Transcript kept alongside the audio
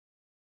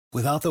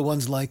Without the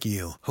ones like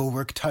you, who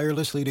work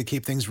tirelessly to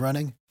keep things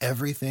running,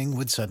 everything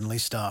would suddenly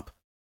stop.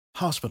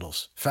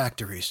 Hospitals,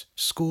 factories,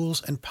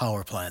 schools, and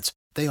power plants,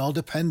 they all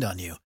depend on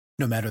you.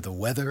 No matter the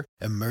weather,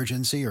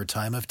 emergency, or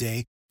time of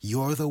day,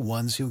 you're the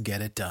ones who get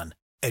it done.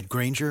 At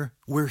Grainger,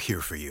 we're here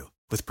for you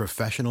with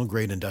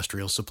professional-grade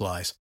industrial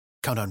supplies.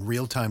 Count on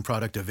real-time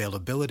product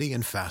availability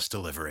and fast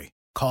delivery.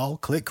 Call,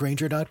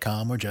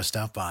 clickgrainger.com, or just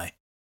stop by.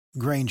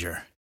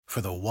 Grainger, for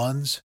the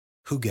ones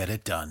who get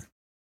it done.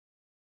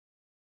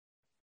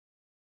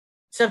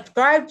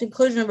 Subscribe to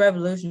Inclusion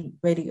Revolution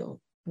Radio,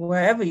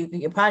 wherever you get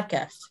your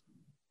podcasts.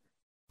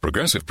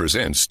 Progressive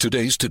presents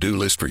today's to-do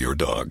list for your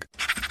dog.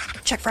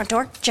 Check front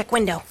door. Check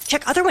window.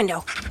 Check other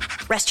window.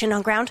 Rest chin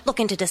on ground.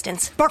 Look into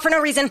distance. Bark for no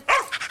reason.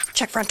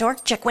 Check front door.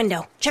 Check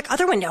window. Check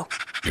other window.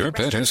 Your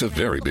pet has a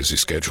very busy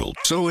schedule,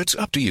 so it's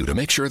up to you to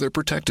make sure they're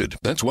protected.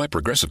 That's why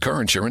Progressive Car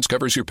Insurance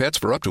covers your pets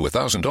for up to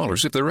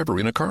 $1,000 if they're ever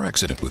in a car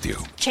accident with you.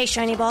 Chase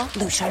shiny ball.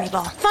 Lose shiny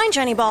ball. Find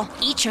shiny ball.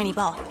 Eat shiny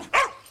ball.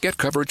 Get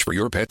coverage for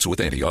your pets with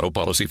anti-auto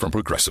policy from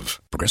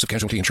Progressive. Progressive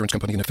Casualty Insurance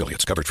Company and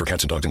Affiliates. Coverage for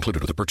cats and dogs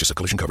included with the purchase of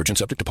collision coverage and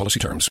subject to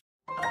policy terms.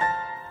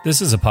 This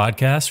is a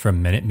podcast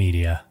from Minute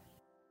Media.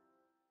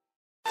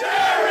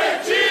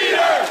 Derek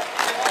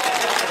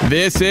Jeter!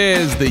 This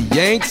is the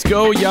Yanks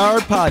Go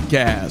Yard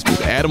podcast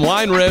with Adam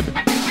Weinrib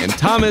and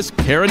Thomas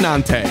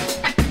Carinante.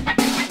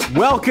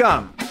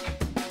 Welcome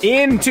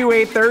into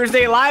a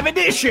Thursday live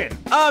edition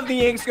of the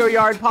Yanks Go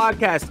Yard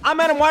podcast.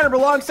 I'm Adam Weinrib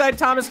alongside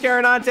Thomas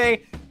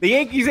Carinante. The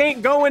Yankees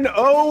ain't going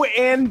 0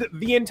 and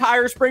the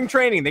entire spring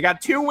training. They got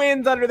 2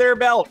 wins under their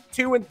belt,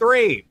 2 and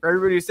 3. For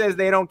everybody who says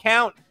they don't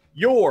count,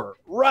 you're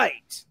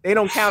right. They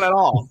don't count at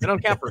all. They don't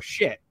count for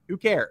shit. Who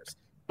cares?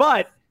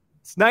 But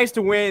it's nice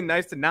to win,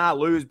 nice to not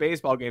lose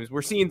baseball games.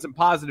 We're seeing some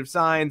positive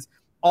signs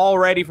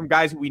already from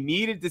guys who we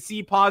needed to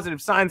see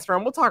positive signs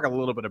from. We'll talk a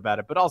little bit about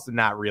it, but also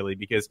not really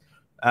because,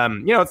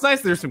 it's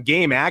nice there's some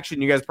game action.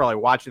 You guys are probably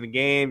watching the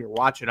game. You're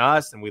watching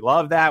us, and we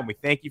love that, and we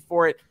thank you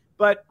for it.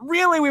 But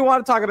really, we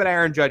want to talk about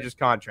Aaron Judge's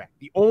contract.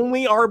 The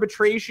only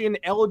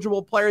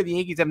arbitration-eligible player the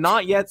Yankees have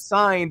not yet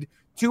signed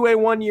to a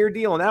one-year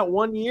deal. And that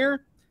 1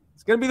 year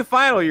is going to be the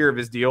final year of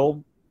his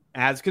deal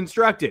as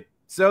constructed.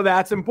 So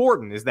that's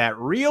important. Is that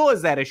real?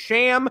 Is that a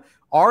sham?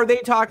 Are they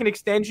talking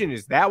extension?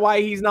 Is that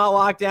why he's not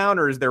locked down?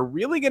 Or is there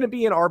really going to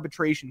be an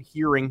arbitration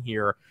hearing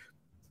here?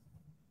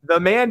 The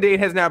mandate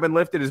has now been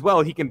lifted as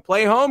well. He can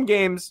play home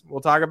games. We'll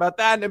talk about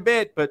that in a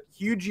bit. But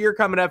huge year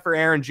coming up for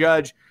Aaron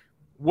Judge.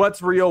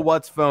 What's real,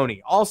 what's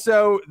phony?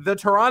 Also, the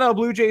Toronto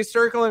Blue Jays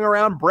circling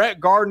around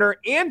Brett Gardner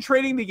and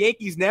trading the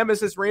Yankees'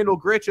 nemesis Randal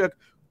Grichuk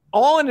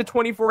all in a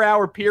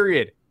 24-hour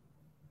period.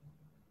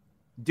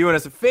 Doing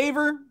us a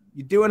favor?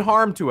 You're doing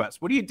harm to us.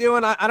 What are you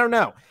doing? I don't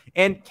know.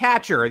 And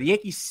catcher, are the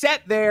Yankees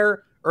set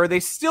there, or are they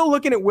still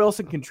looking at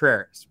Wilson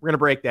Contreras? We're going to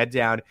break that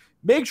down.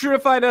 Make sure to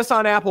find us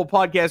on Apple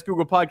Podcasts,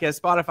 Google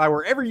Podcasts, Spotify,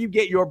 wherever you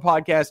get your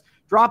podcast.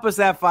 Drop us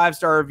that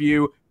 5-star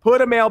review.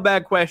 Put a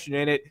mailbag question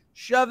in it.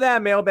 Shove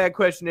that mailbag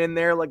question in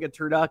there like a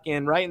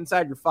turducken right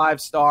inside your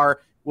 5-star.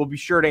 We'll be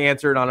sure to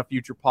answer it on a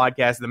future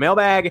podcast. The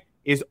mailbag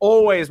is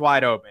always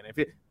wide open.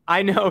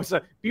 I know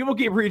so people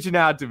keep reaching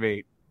out to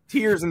me,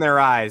 tears in their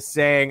eyes,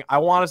 saying, I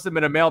want to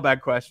submit a mailbag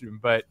question,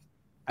 but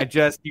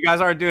you guys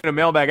aren't doing a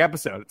mailbag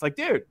episode. It's like,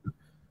 dude,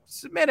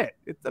 submit it.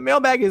 The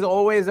mailbag is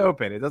always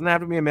open. It doesn't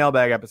have to be a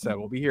mailbag episode.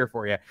 We'll be here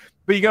for you.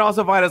 But you can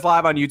also find us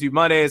live on YouTube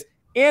Mondays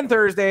and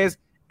Thursdays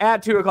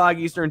at 2 o'clock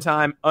Eastern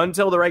time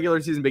until the regular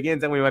season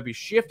begins. And we might be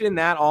shifting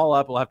that all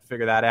up. We'll have to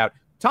figure that out.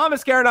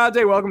 Thomas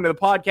Carinante, welcome to the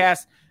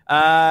podcast.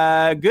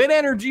 Good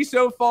energy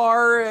so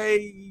far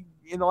in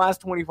the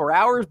last 24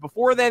 hours.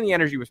 Before then, the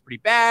energy was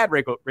pretty bad.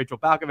 Rachel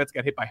Balkovec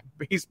got hit by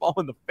a baseball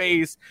in the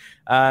face.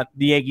 The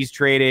Yankees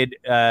traded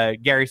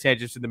Gary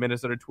Sanchez to the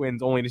Minnesota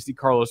Twins only to see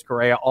Carlos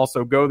Correa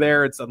also go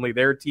there. And suddenly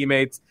their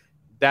teammates.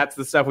 That's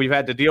the stuff we've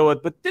had to deal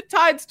with. But the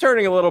tide's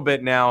turning a little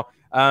bit now.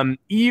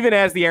 Even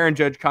as the Aaron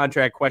Judge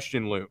contract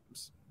question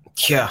looms.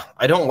 Yeah,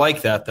 I don't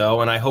like that, though,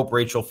 and I hope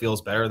Rachel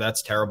feels better.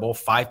 That's terrible.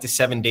 5 to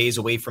 7 days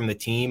away from the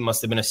team.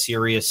 Must have been a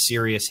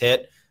serious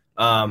hit.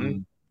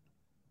 Don't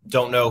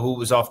know who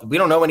was off. We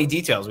don't know any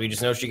details. We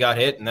just know she got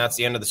hit, and that's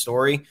the end of the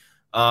story.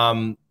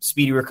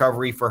 Speedy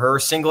recovery for her.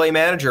 Single A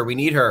manager. We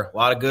need her. A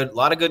lot of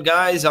good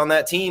guys on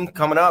that team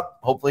coming up.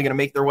 Hopefully going to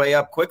make their way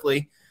up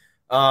quickly.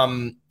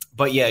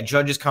 But, yeah,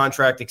 Judge's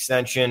contract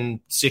extension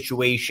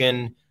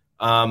situation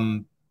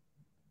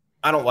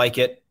I don't like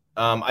it.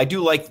 I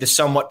do like the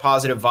somewhat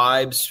positive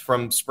vibes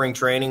from spring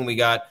training. We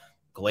got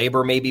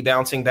Glaber maybe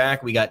bouncing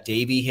back. We got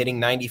Davey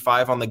hitting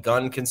 95 on the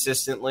gun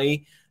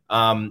consistently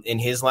in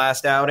his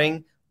last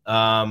outing.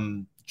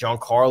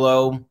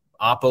 Giancarlo,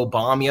 Oppo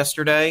bomb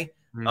yesterday.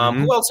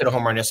 Mm-hmm. Who else hit a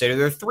home run yesterday?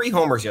 There were 3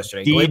 homers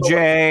yesterday.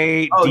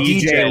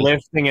 DJ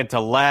lifting it to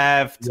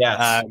left.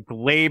 Yes.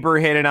 Glaber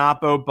hit an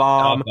Oppo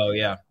bomb. Oh,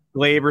 yeah.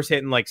 Glaber's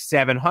hitting like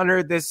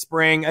 700 this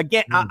spring.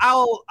 Again,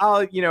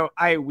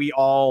 we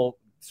all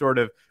sort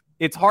of,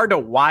 it's hard to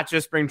watch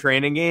a spring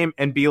training game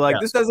and be like,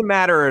 this doesn't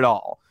matter at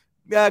all.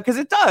 Because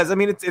it does. I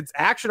mean, it's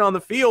action on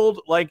the field.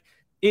 Like,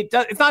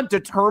 it's not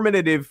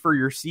determinative for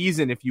your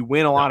season if you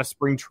win a lot of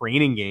spring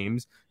training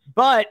games.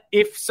 But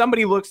if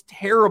somebody looks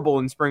terrible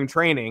in spring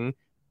training,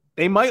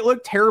 they might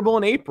look terrible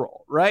in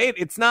April, right?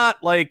 It's not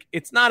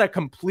a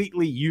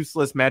completely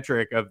useless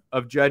metric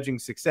of judging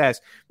success.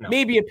 No.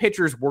 Maybe a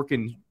pitcher's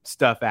working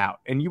stuff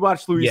out. And you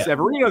watched Luis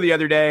Severino the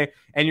other day,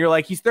 and you're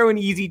like, he's throwing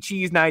easy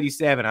cheese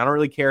 97. I don't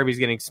really care if he's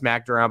getting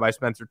smacked around by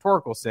Spencer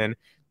Torkelson.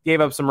 Gave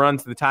up some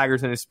runs to the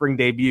Tigers in his spring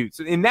debut.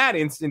 So in that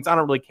instance, I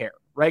don't really care,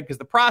 right? Because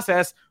the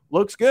process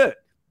looks good.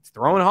 He's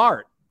throwing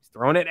hard. He's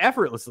throwing it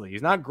effortlessly.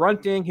 He's not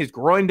grunting. His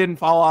groin didn't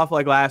fall off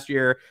like last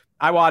year.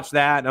 I watched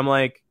that, and I'm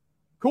like,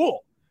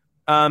 cool.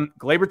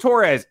 Gleyber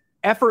Torres,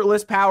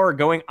 effortless power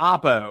going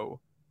oppo.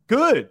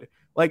 Good.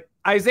 Like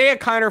Isaiah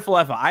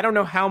Kiner-Falefa, I don't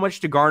know how much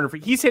to garner for.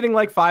 He's hitting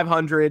like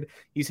 500.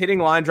 He's hitting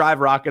line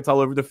drive rockets all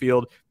over the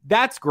field.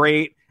 That's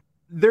great.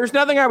 There's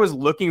nothing I was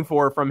looking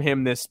for from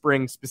him this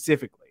spring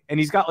specifically. And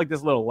he's got like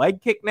this little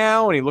leg kick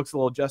now, and he looks a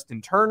little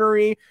Justin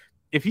Turner-y.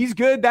 If he's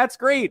good, that's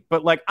great.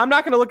 But like, I'm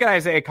not going to look at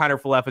Isaiah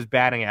Kiner-Falefa's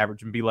batting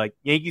average and be like,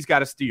 Yankees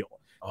got a steal.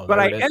 But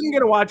I am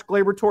going to watch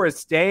Gleyber Torres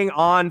staying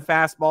on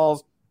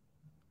fastballs,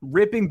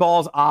 ripping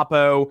balls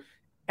oppo,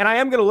 and I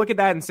am going to look at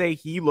that and say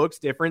he looks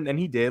different than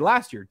he did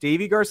last year.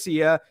 Deivi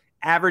Garcia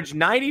averaged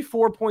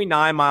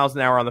 94.9 miles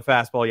an hour on the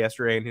fastball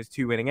yesterday in his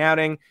 2-inning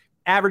outing,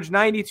 averaged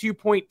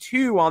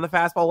 92.2 on the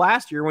fastball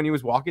last year when he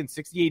was walking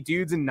 68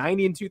 dudes in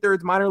 90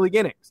 2/3 minor league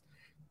innings.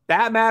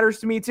 That matters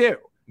to me too.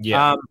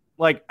 Yeah.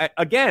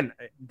 Again,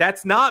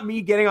 that's not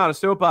me getting on a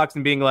soapbox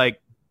and being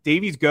like,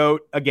 Davey's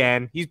GOAT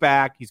again. He's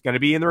back. He's going to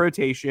be in the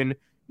rotation.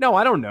 No,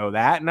 I don't know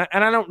that. And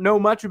I don't know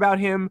much about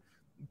him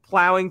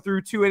plowing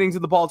through 2 innings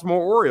of the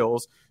Baltimore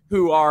Orioles,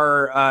 who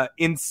are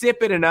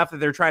insipid enough that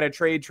they're trying to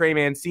trade Trey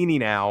Mancini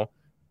now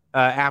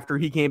after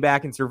he came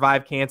back and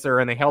survived cancer,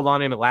 and they held on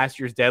him at last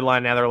year's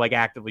deadline. Now they're like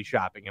actively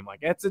shopping him. Like,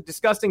 it's a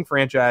disgusting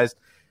franchise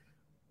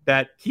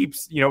that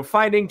keeps,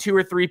 finding 2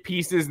 or 3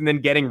 pieces and then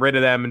getting rid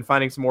of them and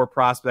finding some more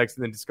prospects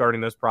and then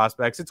discarding those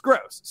prospects. It's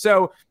gross.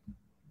 So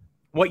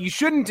what you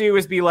shouldn't do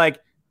is be like,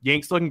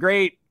 Yanks looking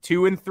great,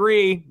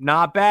 2-3,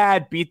 not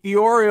bad, beat the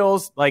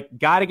Orioles. Like,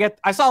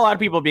 I saw a lot of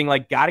people being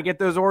like, gotta get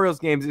those Orioles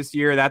games this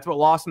year. That's what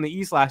lost in the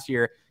East last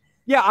year.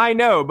 Yeah, I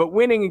know, but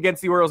winning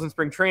against the Orioles in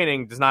spring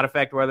training does not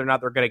affect whether or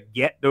not they're going to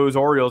get those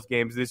Orioles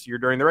games this year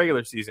during the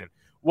regular season.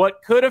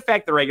 What could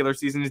affect the regular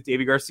season is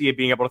Deivi Garcia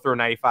being able to throw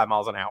 95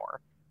 miles an hour,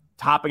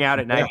 topping out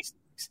at 96.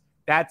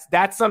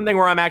 That's something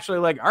where I'm actually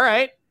like, all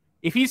right,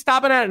 if he's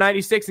topping out at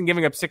 96 and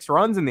giving up 6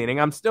 runs in the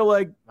inning, I'm still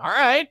like, all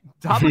right,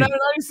 topping out at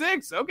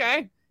 96.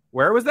 Okay.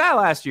 Where was that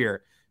last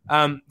year?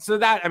 So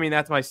that's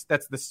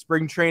the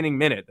spring training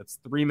minute. That's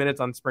 3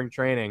 minutes on spring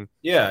training.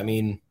 Yeah. I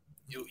mean,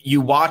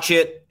 you watch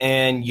it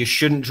and you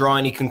shouldn't draw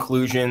any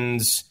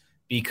conclusions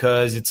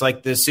because it's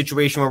like the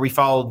situation where we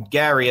followed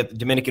Gary at the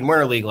Dominican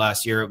Winter League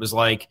last year. It was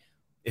like,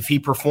 if he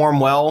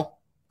performed well,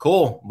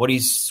 cool. What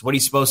he's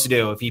supposed to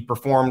do. If he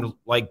performed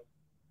like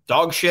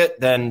dog shit,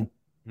 then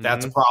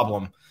that's a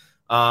problem.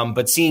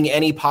 But seeing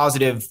any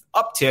positive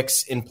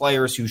upticks in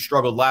players who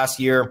struggled last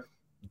year,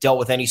 dealt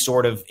with any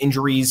sort of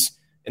injuries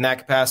in that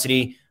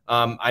capacity.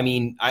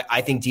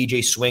 I think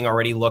DJ swing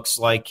already looks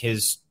like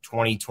his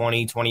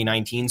 2020,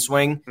 2019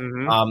 swing.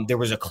 There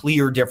was a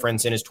clear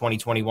difference in his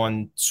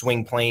 2021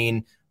 swing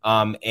plane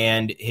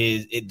and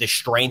the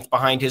strength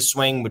behind his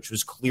swing, which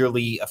was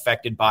clearly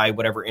affected by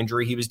whatever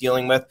injury he was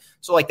dealing with.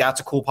 So like, that's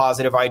a cool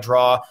positive I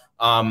draw.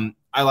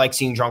 I like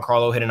seeing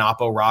Giancarlo hit an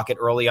oppo rocket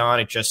early on.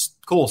 It's just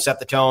cool. Set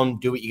the tone,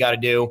 do what you got to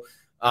do.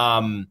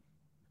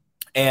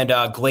 And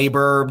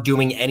Gleyber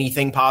doing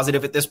anything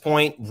positive at this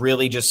point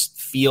really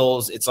just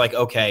feels it's like,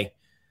 okay,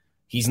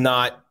 he's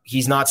not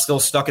still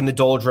stuck in the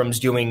doldrums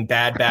doing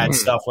bad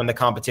stuff when the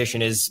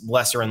competition is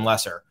lesser and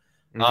lesser.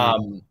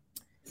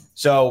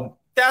 So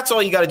that's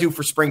all you got to do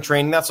for spring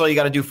training. That's all you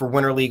got to do for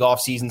Winter League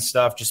offseason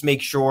stuff. Just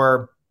make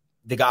sure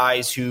the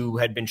guys who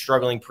had been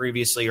struggling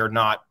previously are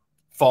not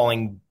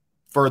falling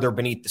further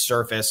beneath the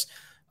surface.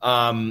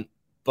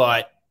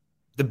 But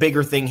the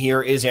bigger thing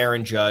here is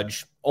Aaron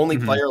Judge. Only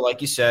player,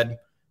 like you said,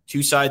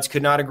 2 sides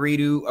could not agree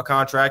to a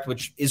contract,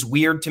 which is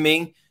weird to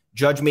me.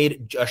 Judge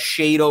made a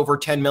shade over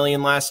 $10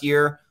 million last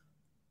year.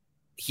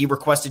 He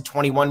requested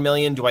 $21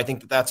 million. Do I think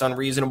that that's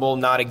unreasonable?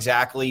 Not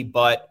exactly,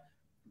 but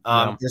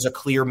there's a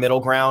clear middle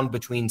ground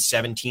between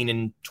 17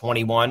 and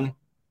 21,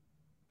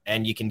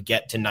 and you can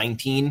get to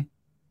 19,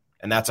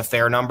 and that's a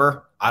fair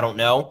number. I don't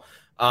know.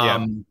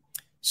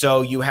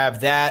 So you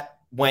have that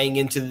weighing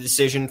into the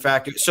decision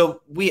factor.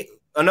 So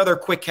another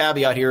quick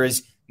caveat here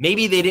is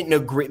maybe they didn't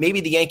agree.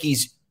 Maybe the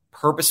Yankees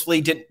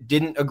purposefully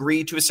didn't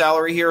agree to a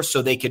salary here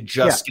so they could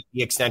just get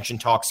the extension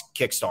talks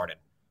kickstarted.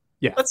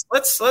 Yeah.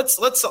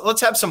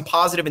 Let's have some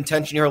positive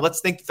intention here.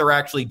 Let's think that they're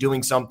actually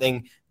doing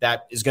something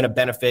that is going to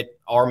benefit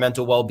our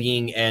mental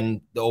well-being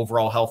and the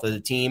overall health of the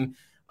team.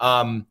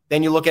 Then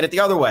you look at it the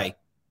other way.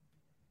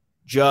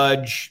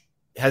 Judge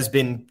has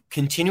been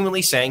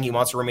continually saying he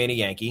wants to remain a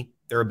Yankee.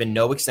 There have been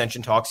no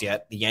extension talks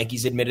yet. The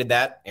Yankees admitted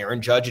that.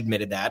 Aaron Judge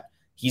admitted that.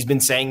 He's been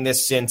saying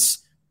this since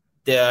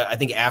I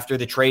think after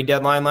the trade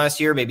deadline last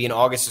year, maybe in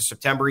August or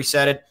September, he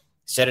said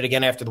it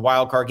again after the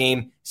wild card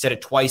game, said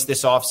it twice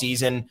this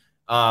offseason.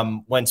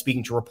 when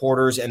speaking to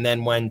reporters, and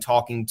then when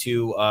talking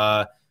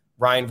to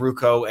Ryan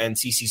Ruocco and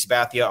CC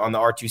Sabathia on the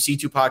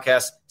R2C2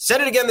 podcast.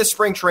 Said it again this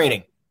spring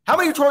training. How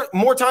many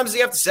more times does he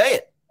have to say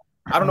it?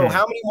 I don't know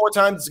how many more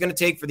times it's going to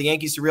take for the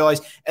Yankees to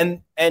realize.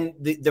 And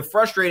the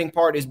frustrating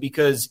part is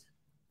because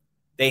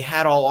they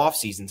had all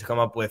offseason to come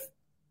up with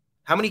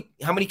how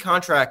many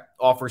contract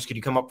offers could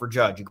you come up for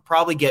Judge? You could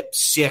probably get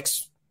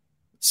six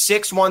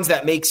ones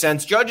that make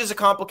sense. Judge is a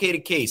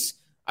complicated case.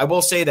 I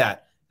will say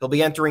that. He'll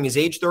be entering his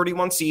age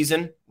 31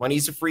 season when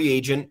he's a free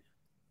agent.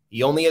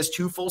 He only has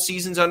 2 full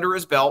seasons under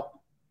his belt.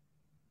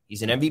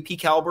 He's an MVP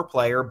caliber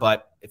player,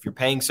 but if you're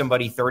paying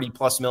somebody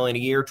 $30+ million a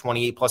year,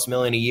 $28+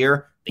 million a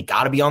year, they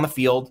got to be on the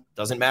field.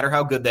 Doesn't matter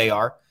how good they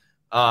are.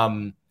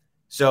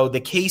 So the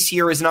case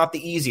here is not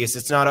the easiest.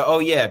 It's not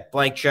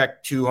blank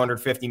check,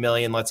 $250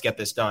 million. Let's get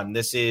this done.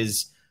 This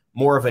is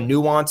more of a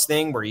nuanced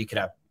thing where you could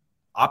have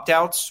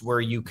opt-outs, where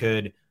you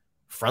could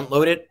front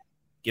load it,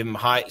 give him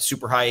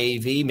super high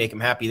AV, make him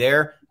happy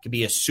there. It could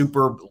be a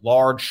super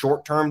large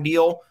short-term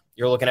deal.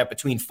 You're looking at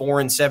between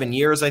 4 and 7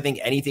 years. I think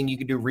anything you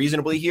could do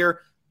reasonably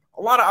here.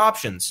 A lot of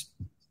options.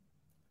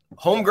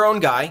 Homegrown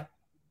guy,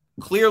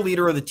 clear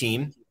leader of the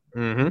team,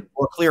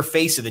 or clear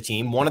face of the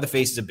team, one of the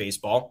faces of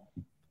baseball,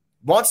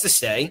 wants to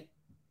stay,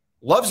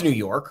 loves New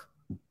York,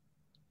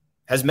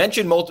 has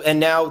mentioned and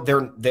now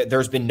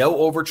there's been no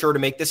overture to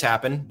make this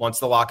happen once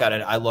the lockout.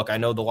 And I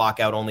know the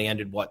lockout only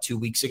ended 2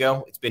 weeks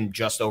ago. It's been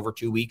just over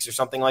 2 weeks or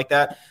something like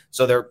that.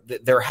 So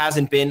there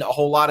hasn't been a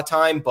whole lot of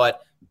time,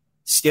 but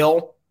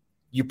still,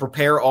 you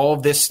prepare all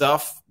of this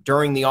stuff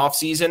during the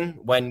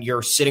offseason when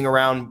you're sitting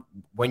around,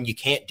 when you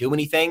can't do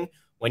anything,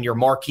 when your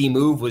marquee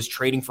move was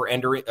signing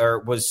Ender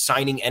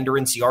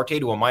Inciarte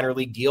to a minor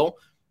league deal.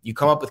 You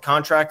come up with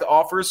contract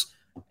offers,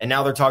 and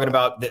now they're talking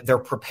about they're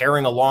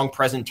preparing a long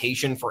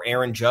presentation for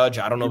Aaron Judge.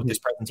 I don't know what this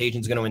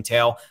presentation is going to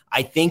entail.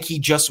 I think he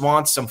just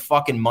wants some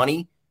fucking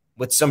money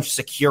with some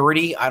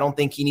security. I don't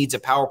think he needs a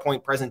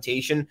PowerPoint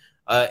presentation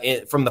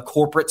from the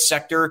corporate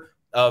sector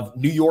of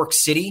New York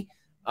City.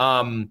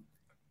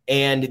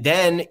 And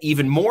then,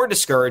 even more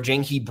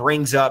discouraging, he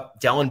brings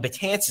up Dellin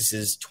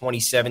Betances'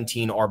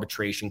 2017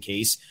 arbitration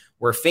case,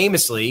 where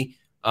famously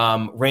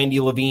Randy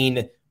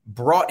Levine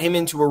brought him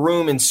into a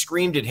room and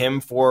screamed at him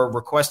for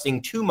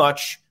requesting too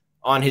much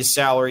on his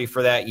salary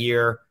for that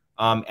year,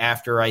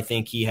 after I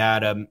think he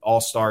had an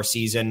all-star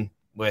season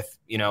with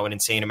an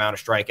insane amount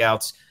of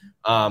strikeouts,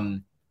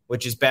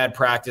 which is bad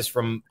practice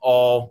from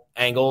all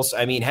angles.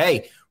 I mean,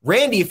 hey,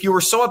 Randy, if you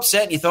were so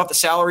upset and you thought the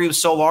salary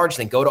was so large,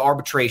 then go to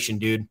arbitration,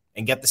 dude,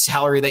 and get the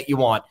salary that you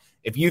want.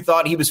 If you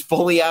thought he was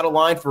fully out of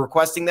line for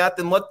requesting that,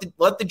 then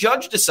let the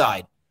judge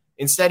decide.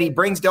 Instead, he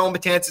brings Dellin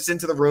Betances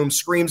into the room,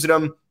 screams at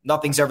him.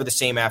 Nothing's ever the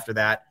same after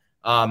that.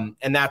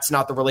 And that's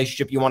not the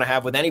relationship you want to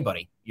have with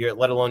anybody,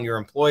 let alone your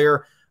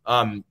employer,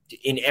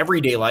 in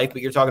everyday life.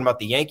 But you're talking about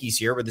the Yankees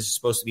here, where this is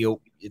supposed to be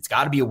it's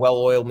got to be a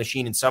well-oiled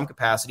machine in some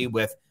capacity,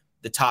 with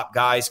the top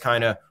guys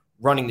kind of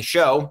running the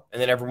show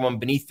and then everyone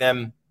beneath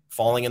them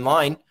falling in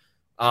line.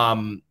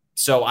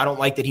 So I don't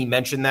like that he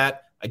mentioned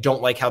that. I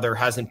don't like how there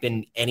hasn't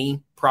been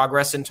any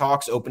progress in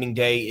talks. Opening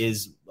day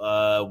is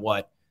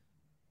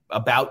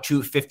about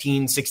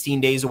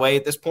 16 days away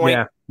at this point.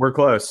 Yeah, we're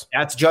close.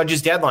 That's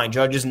Judge's deadline.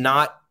 Judge is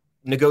not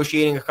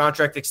negotiating a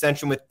contract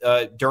extension with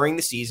during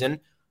the season.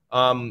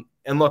 And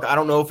look, I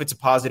don't know if it's a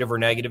positive or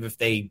negative if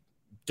they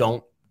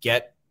don't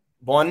get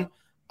one.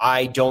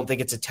 I don't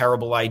think it's a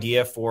terrible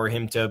idea for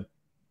him to.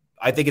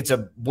 I think it's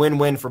a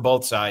win-win for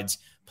both sides.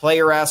 Play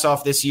your ass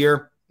off this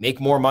year, make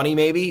more money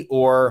maybe,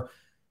 or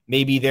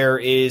maybe there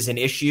is an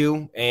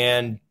issue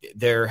and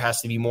there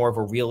has to be more of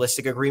a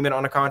realistic agreement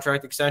on a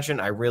contract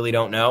extension. I really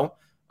don't know.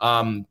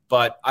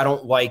 But I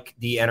don't like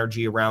the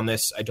energy around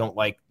this. I don't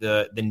like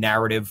the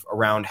narrative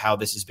around how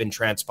this has been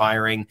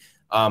transpiring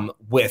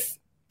with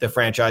the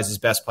franchise's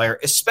best player,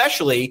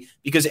 especially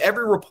because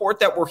every report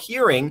that we're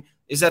hearing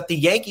is that the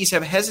Yankees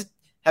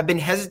have been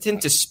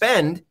hesitant to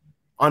spend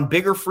on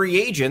bigger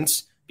free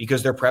agents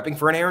because they're prepping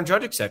for an Aaron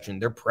Judge extension.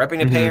 They're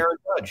prepping to pay Aaron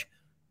Judge.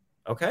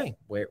 Okay,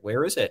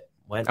 where is it?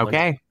 What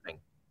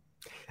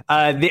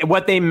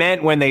they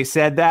meant when they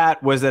said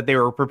that was that they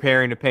were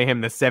preparing to pay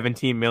him the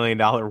 $17 million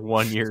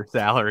 1-year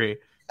salary.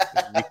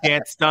 You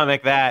can't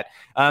stomach that.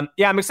 I'm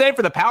excited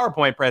for the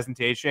PowerPoint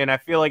presentation. I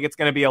feel like it's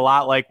going to be a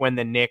lot like when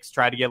the Knicks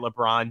tried to get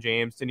LeBron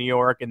James to New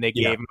York and they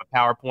gave him a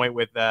PowerPoint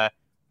with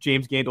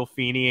James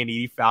Gandolfini and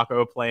Edie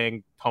Falco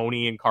playing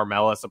Tony and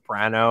Carmela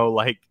Soprano,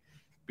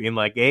 being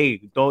like, hey,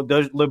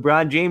 does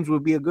LeBron James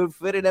would be a good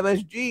fit at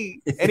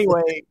MSG?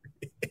 Anyway,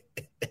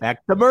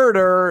 back to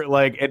murder.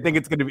 I think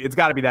it's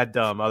got to be that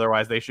dumb.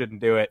 Otherwise, they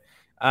shouldn't do it.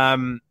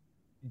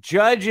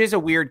 Judge is a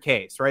weird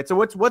case, right? So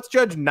what's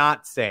Judge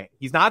not saying?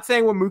 He's not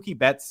saying what Mookie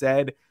Betts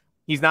said.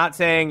 He's not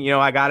saying,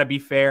 I got to be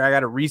fair. I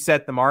got to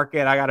reset the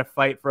market. I got to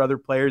fight for other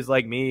players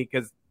like me.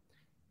 Because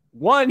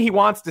one, he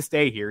wants to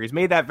stay here. He's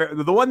made that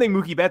the one thing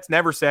Mookie Betts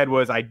never said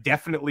was, I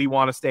definitely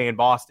want to stay in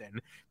Boston.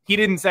 He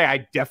didn't say,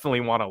 I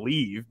definitely want to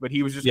leave, but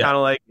he was just kind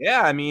of like,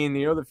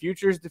 the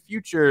future's the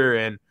future.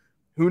 And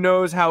who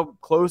knows how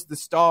close the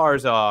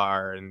stars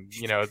are, and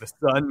the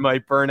sun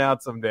might burn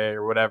out someday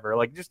or whatever.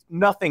 Like, just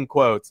nothing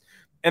quotes.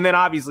 And then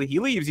obviously he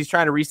leaves. He's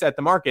trying to reset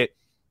the market.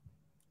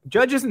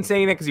 Judge isn't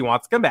saying that because he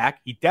wants to come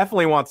back. He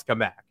definitely wants to come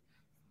back.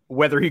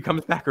 Whether he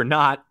comes back or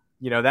not,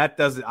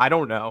 I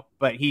don't know,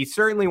 but he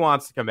certainly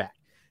wants to come back.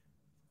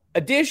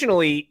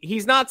 Additionally,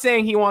 he's not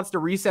saying he wants to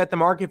reset the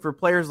market for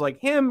players like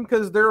him,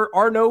 because there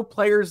are no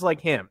players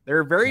like him. There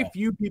are very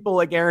few people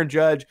like Aaron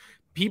Judge.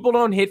 People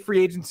don't hit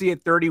free agency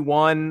at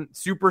 31.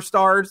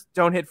 Superstars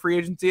don't hit free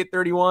agency at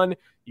 31.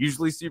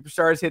 Usually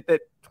superstars hit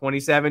that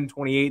 27,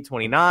 28,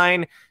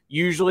 29.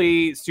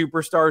 Usually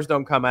superstars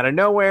don't come out of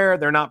nowhere.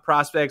 They're not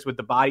prospects with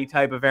the body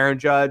type of Aaron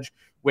Judge,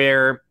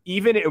 where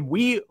even if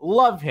we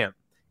love him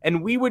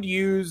and we would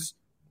use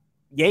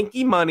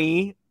Yankee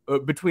money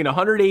between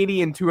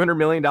 $180 and $200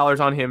 million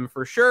on him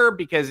for sure,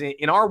 because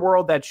in our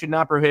world, that should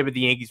not prohibit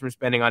the Yankees from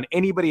spending on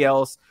anybody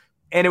else,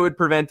 and it would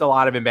prevent a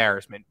lot of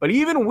embarrassment. But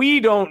even we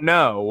don't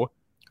know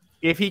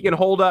if he can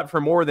hold up for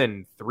more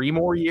than 3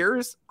 more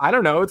years. I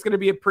don't know. It's going to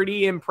be a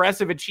pretty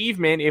impressive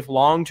achievement if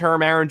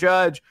long-term Aaron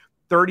Judge,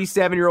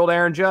 37-year-old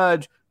Aaron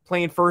Judge,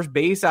 playing first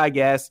base, I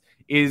guess,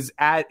 is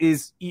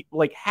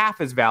like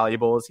half as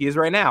valuable as he is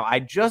right now. I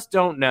just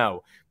don't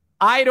know.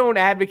 I don't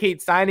advocate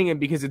signing him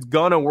because it's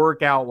going to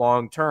work out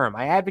long-term.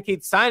 I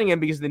advocate signing him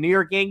because the New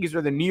York Yankees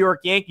are the New York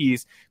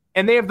Yankees,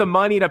 and they have the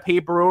money to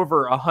paper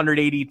over a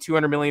 $180,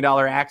 $200 million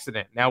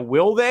accident. Now,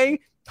 will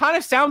they? Kind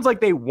of sounds like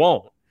they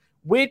won't,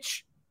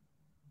 which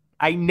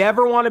I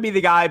never want to be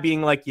the guy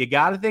being like, you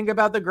got to think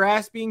about the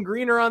grass being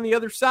greener on the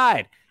other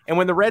side. And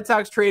when the Red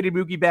Sox traded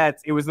Mookie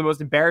Betts, it was the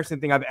most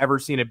embarrassing thing I've ever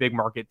seen a big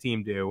market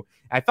team do.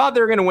 I thought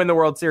they were going to win the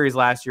World Series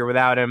last year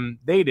without him.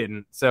 They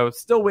didn't. So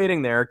still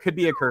waiting there. Could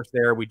be a curse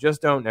there. We just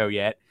don't know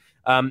yet.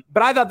 But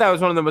I thought that was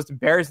one of the most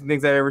embarrassing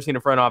things I've ever seen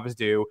a front office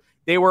do.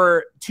 They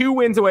were 2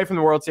 wins away from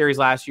the World Series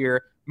last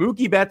year.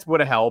 Mookie Betts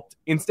would have helped.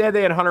 Instead,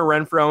 they had Hunter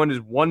Renfroe and his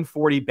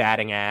 140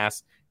 batting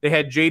ass. They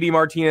had JD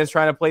Martinez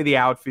trying to play the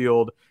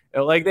outfield.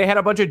 Like, they had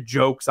a bunch of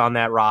jokes on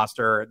that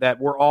roster that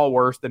were all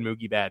worse than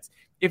Mookie Betts.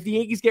 If the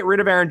Yankees get rid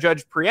of Aaron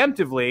Judge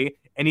preemptively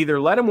and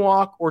either let him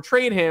walk or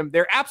trade him,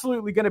 they're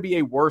absolutely going to be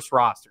a worse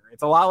roster.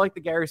 It's a lot like the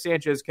Gary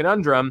Sanchez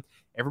conundrum.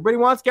 Everybody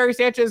wants Gary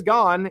Sanchez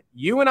gone,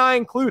 you and I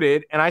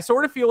included, and I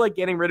sort of feel like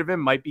getting rid of him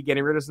might be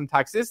getting rid of some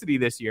toxicity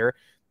this year.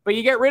 But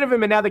you get rid of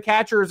him, and now the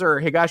catchers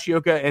are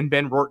Higashioka and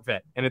Ben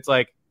Rortvedt. And it's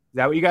like, is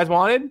that what you guys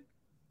wanted?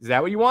 Is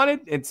that what you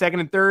wanted? And second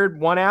and third,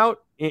 1 out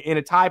in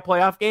a tie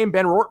playoff game,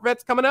 Ben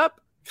Rortvedt's coming up?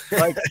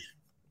 Like,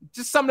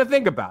 just something to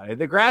think about.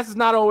 The grass is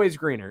not always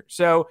greener.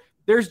 So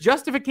there's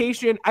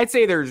justification. I'd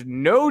say there's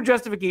no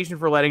justification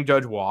for letting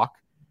Judge walk.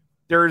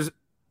 There's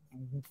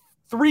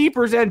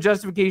 3%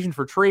 justification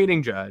for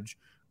trading Judge.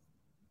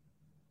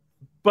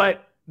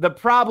 But the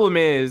problem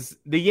is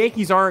the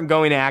Yankees aren't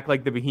going to act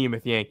like the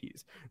behemoth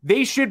Yankees.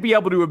 They should be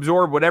able to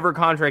absorb whatever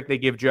contract they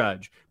give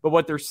Judge. But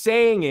what they're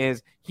saying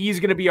is he's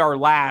going to be our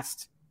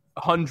last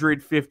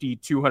 $150,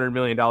 $200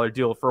 million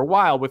deal for a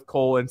while with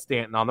Cole and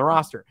Stanton on the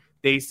roster.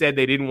 They said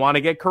they didn't want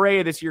to get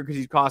Correa this year because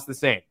he cost the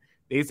same.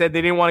 They said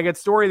they didn't want to get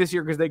Story this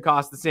year because they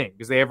cost the same,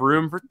 because they have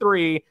room for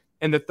 3,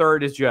 and the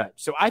third is Judge.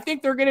 So I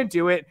think they're going to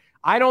do it.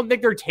 I don't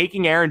think they're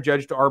taking Aaron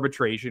Judge to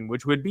arbitration,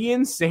 which would be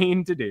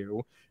insane to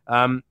do.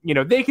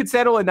 They could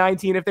settle at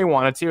 19 if they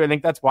wanted to. I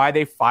think that's why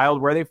they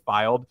filed where they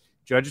filed.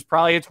 Judge is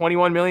probably a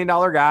 $21 million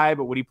guy,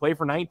 but would he play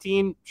for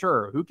 19?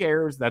 Sure. Who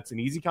cares? That's an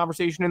easy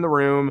conversation in the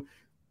room.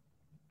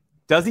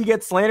 Does he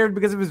get slandered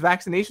because of his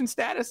vaccination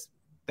status?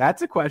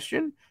 That's a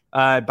question.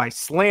 By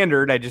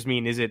slandered, I just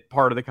mean, is it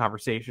part of the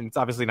conversation? It's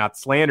obviously not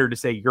slander to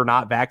say you're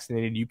not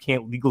vaccinated, you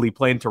can't legally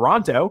play in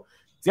Toronto.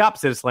 It's the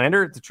opposite of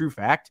slander. It's a true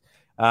fact.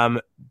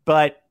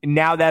 But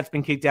now that's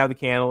been kicked out of the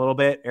can a little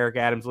bit. Eric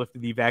Adams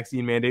lifted the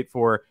vaccine mandate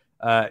for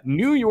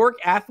New York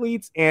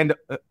athletes and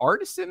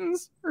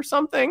artisans or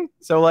something.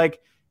 So,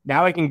 like,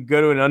 now I can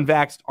go to an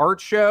unvaxxed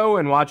art show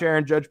and watch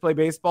Aaron Judge play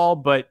baseball,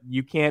 but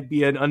you can't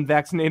be an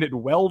unvaccinated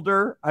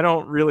welder. I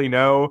don't really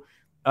know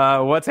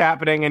what's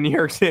happening in New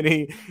York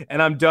City,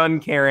 and I'm done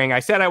caring. I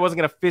said I wasn't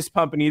going to fist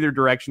pump in either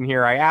direction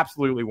here. I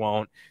absolutely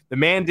won't. The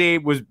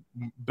mandate was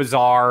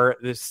bizarre.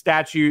 The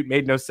statute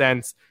made no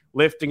sense.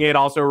 Lifting it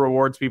also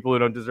rewards people who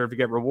don't deserve to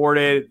get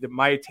rewarded.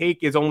 My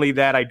take is only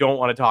that I don't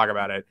want to talk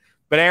about it.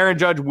 But Aaron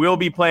Judge will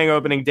be playing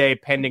opening day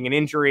pending an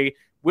injury.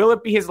 Will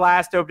it be his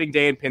last opening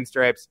day in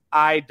pinstripes?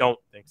 I don't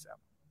think so.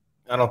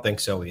 I don't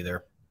think so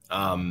either.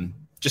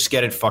 Just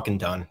get it fucking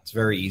done. It's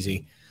very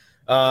easy.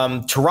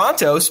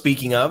 Toronto,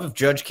 speaking of, if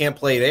Judge can't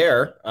play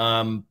there,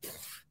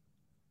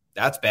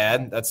 that's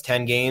bad. That's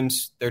 10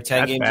 games. They're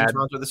 10 games bad in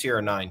Toronto this year,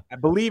 or 9? I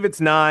believe it's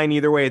 9.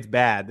 Either way, it's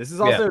bad. This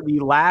is also the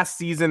last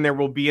season there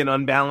will be an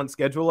unbalanced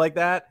schedule like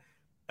that.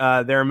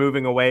 They're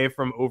moving away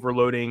from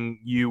overloading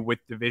you with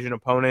division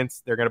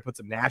opponents. They're going to put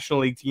some National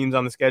League teams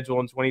on the schedule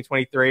in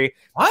 2023.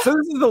 What? So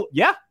this is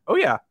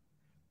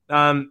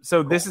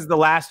this is the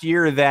last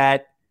year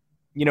that,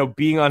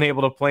 being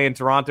unable to play in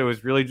Toronto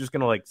is really just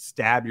going to, like,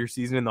 stab your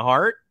season in the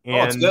heart.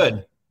 And it's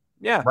good.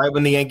 Yeah. Right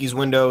when the Yankees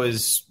window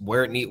is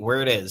where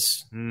it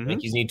is. Mhm.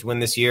 Yankees need to win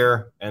this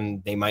year,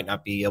 and they might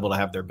not be able to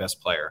have their best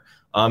player.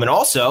 And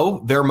also,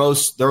 their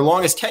longest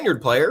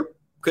tenured player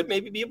could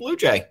maybe be a Blue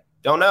Jay.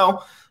 Don't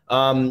know.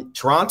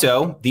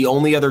 Toronto, the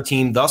only other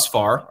team thus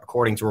far,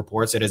 according to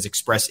reports, that has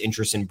expressed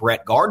interest in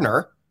Brett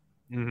Gardner.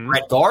 Mhm.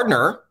 Brett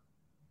Gardner,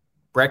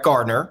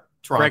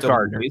 Toronto. Brett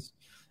Gardner. Movies.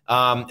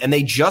 And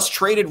they just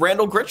traded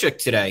Randall Grichuk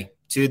today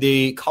to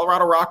the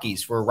Colorado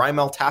Rockies for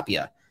Raimel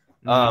Tapia.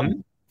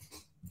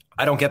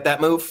 I don't get that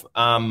move.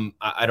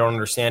 I don't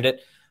understand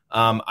it.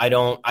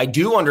 I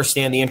do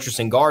understand the interest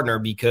in Gardner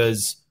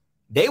because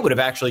they would have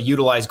actually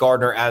utilized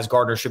Gardner as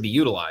Gardner should be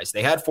utilized.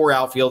 They had 4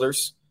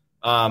 outfielders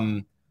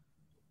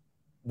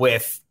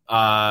with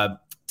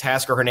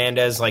Tasker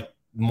Hernandez, like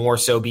more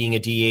so being a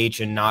DH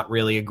and not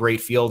really a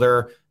great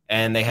fielder.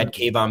 And they had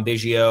Kayvon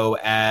Biggio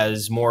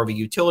as more of a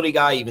utility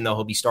guy, even though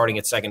he'll be starting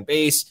at second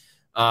base.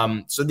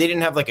 So they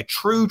didn't have like a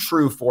true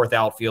 4th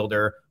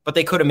outfielder, but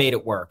they could have made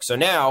it work. So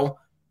now,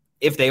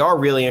 if they are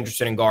really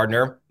interested in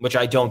Gardner, which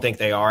I don't think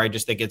they are,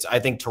 I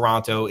think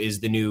Toronto is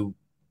the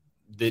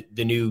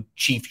new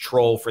chief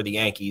troll for the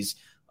Yankees.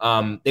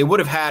 They would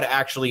have had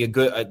actually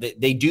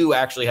they do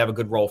actually have a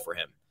good role for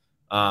him.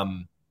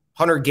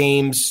 100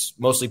 games,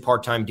 mostly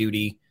part-time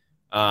duty,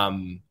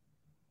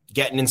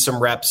 getting in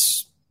some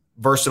reps,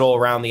 versatile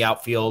around the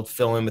outfield,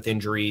 fill in with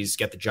injuries,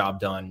 get the job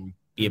done,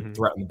 be a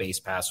threat on the base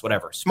pass,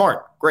 whatever.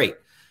 Smart, great.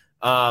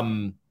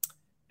 And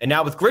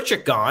now with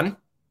Grichuk gone,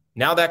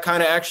 now that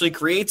kind of actually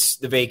creates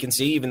the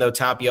vacancy, even though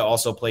Tapia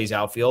also plays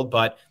outfield.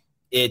 But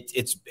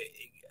it's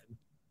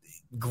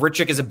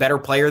Grichuk is a better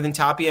player than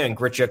Tapia, and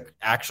Grichuk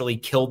actually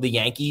killed the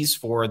Yankees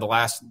for the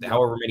last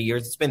however many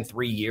years. It's been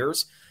 3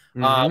 years.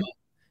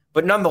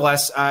 But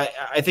nonetheless,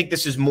 I think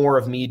this is more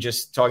of me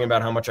just talking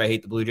about how much I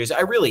hate the Blue Jays.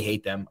 I really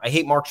hate them. I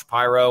hate Mark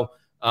Shapiro.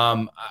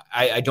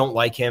 I don't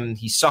like him.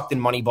 He sucked in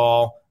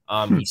Moneyball.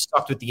 He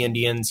sucked with the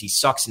Indians. He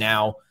sucks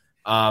now.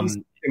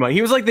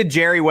 He was like the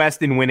Jerry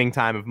West in Winning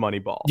Time of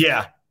Moneyball.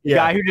 Yeah. The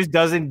guy who just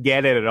doesn't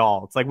get it at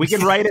all. It's like, we can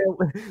write it.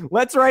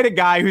 Let's write a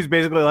guy who's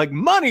basically like,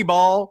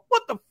 Moneyball?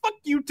 What the fuck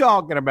you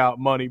talking about,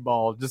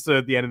 Moneyball? Just so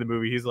at the end of the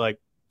movie, he's like,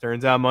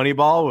 turns out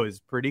Moneyball was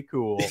pretty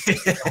cool.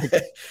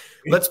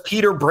 Let's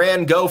Peter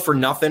Brand go for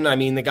nothing. I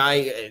mean, the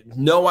guy,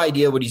 no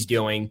idea what he's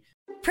doing.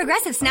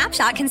 Progressive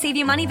Snapshot can save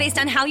you money based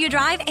on how you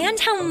drive and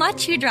how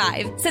much you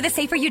drive. So the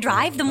safer you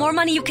drive, the more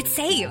money you could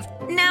save.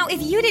 Now,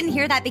 if you didn't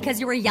hear that because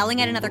you were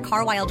yelling at another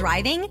car while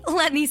driving,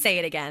 let me say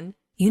it again.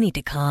 You need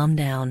to calm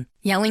down.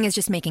 Yelling is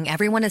just making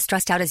everyone as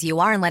stressed out as you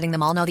are and letting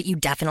them all know that you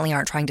definitely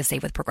aren't trying to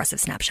save with Progressive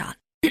Snapshot.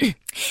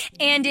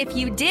 And if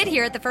you did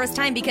hear it the first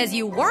time because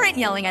you weren't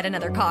yelling at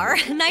another car,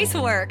 nice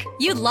work.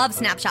 You'd love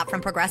Snapshot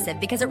from Progressive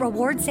because it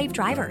rewards safe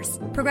drivers.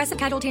 Progressive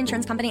Casualty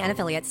Insurance Company and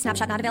Affiliates.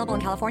 Snapshot not available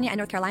in California and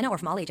North Carolina or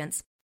from all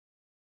agents.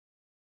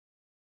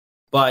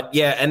 But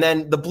yeah, and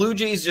then the Blue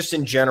Jays just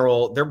in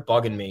general, they're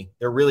bugging me.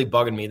 They're really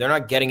bugging me. They're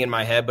not getting in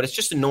my head, but it's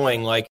just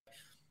annoying. Like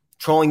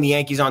trolling the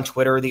Yankees on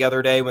Twitter the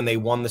other day when they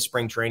won the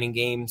spring training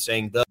game,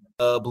 saying the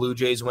Blue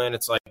Jays win.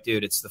 It's like,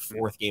 dude, it's the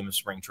 4th game of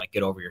spring training.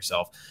 Get over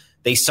yourself.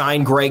 They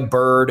signed Greg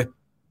Bird.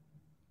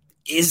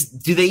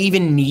 Do they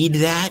even need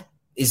that?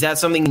 Is that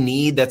something you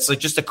need? That's like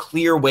just a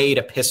clear way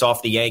to piss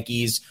off the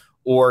Yankees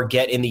or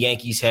get in the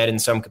Yankees' head in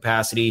some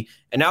capacity.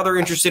 And now they're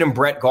interested in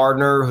Brett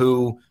Gardner,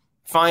 who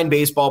fine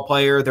baseball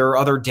player. There are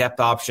other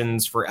depth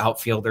options for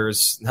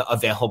outfielders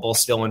available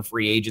still in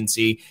free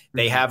agency.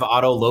 They have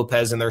Otto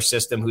Lopez in their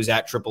system, who's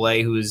at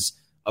AAA, who's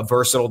a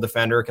versatile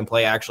defender, can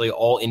play actually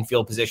all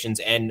infield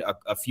positions and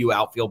a few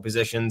outfield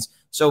positions.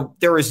 So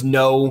there is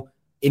no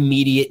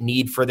immediate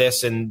need for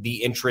this, and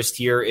the interest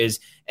here is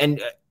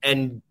and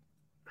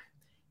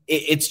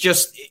it's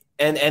just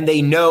and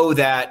they know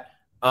that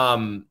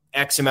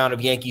X amount of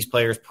Yankees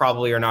players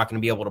probably are not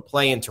going to be able to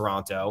play in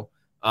Toronto.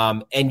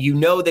 And you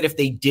know that if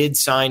they did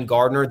sign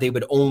Gardner, they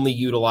would only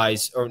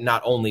utilize, or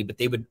not only, but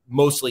they would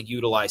mostly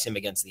utilize him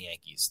against the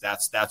Yankees.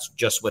 That's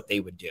just what they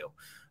would do.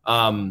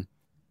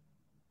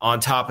 On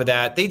top of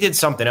that, they did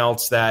something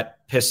else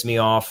that pissed me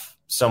off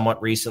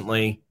somewhat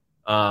recently.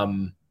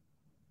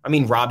 I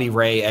mean, Robbie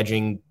Ray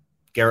edging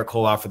Garrett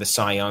Cole out for the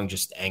Cy Young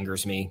just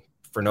angers me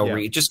for no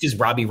reason, just because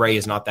Robbie Ray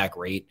is not that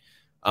great.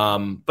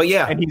 But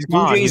yeah, and he's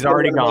gone. He's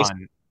already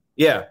gone.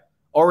 Yeah,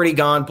 already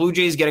gone. Blue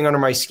Jays getting under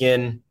my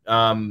skin.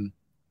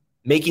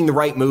 Making the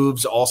right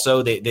moves.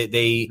 Also,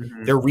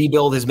 their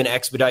rebuild has been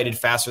expedited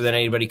faster than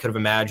anybody could have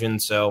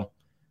imagined. So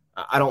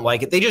I don't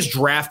like it. They just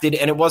drafted,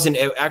 and it was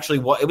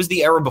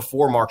the era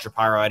before Mark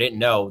Shapiro. I didn't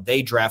know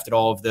they drafted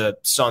all of the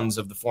sons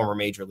of the former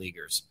major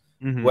leaguers.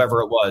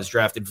 Whoever it was,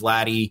 drafted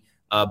Vladdy,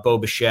 Bo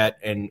Bichette,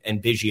 and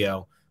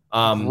Biggio.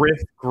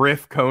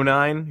 Griff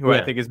Conine, who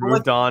I think has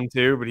moved on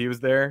too, but he was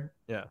there.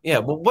 Yeah.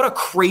 Well, what a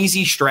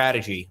crazy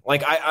strategy.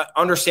 Like, I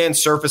understand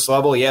surface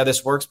level. Yeah,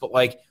 this works, but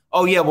like,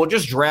 oh yeah, we'll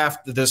just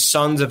draft the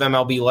sons of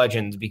MLB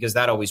legends because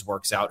that always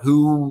works out.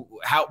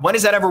 When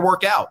does that ever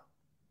work out?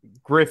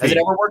 Griffey. Has it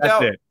ever worked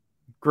out? It.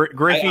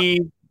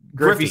 Griffey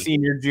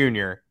Senior,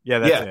 Junior. Yeah,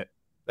 that's it.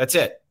 That's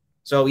it.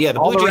 So yeah, the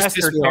All Blue the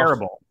Jays rest are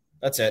terrible.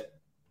 That's it.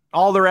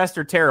 All the rest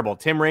are terrible.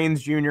 Tim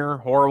Raines Jr.,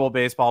 horrible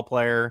baseball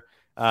player.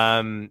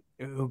 Oh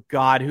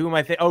God, who am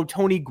I thinking? Oh,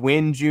 Tony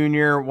Gwynn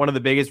Jr., one of the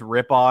biggest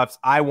ripoffs.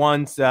 I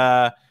once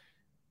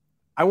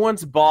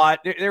bought.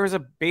 There was a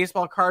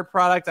baseball card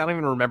product. I don't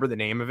even remember the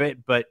name of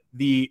it, but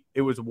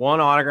it was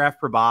one autograph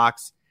per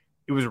box.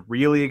 It was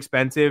really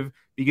expensive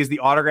because the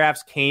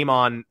autographs came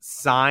on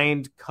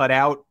signed, cut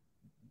out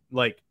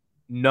like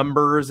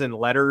numbers and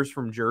letters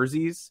from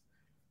jerseys.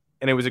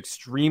 And it was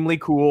extremely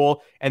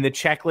cool. And the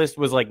checklist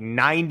was like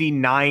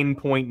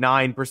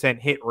 99.9%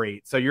 hit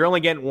rate. So you're only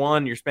getting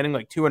one. You're spending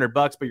like $200,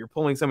 but you're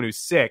pulling someone who's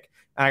sick.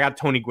 And I got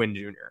Tony Gwynn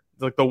Jr.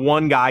 It's like the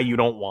one guy you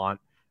don't want,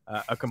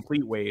 a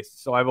complete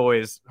waste. So I've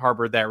always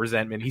harbored that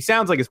resentment. He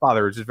sounds like his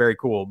father, which is very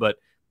cool, but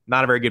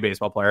not a very good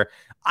baseball player.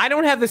 I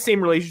don't have the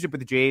same relationship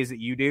with the Jays that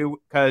you do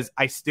because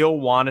I still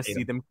want to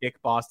see them kick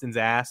Boston's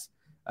ass,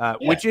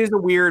 which is a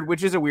weird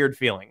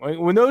feeling.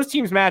 When those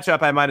teams match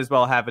up, I might as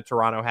well have a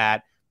Toronto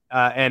hat.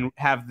 And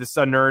have the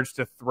sudden urge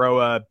to throw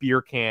a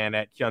beer can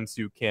at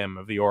Hyun-Soo Kim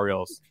of the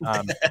Orioles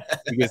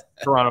because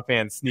Toronto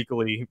fans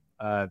sneakily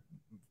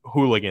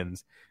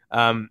hooligans.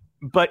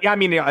 But yeah, I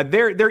mean,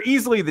 they're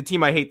easily the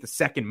team I hate the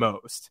second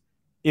most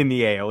in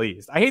the AL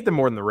East. I hate them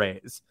more than the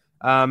Rays.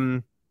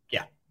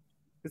 Yeah,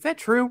 is that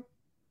true?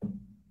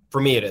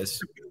 For me, it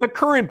is. The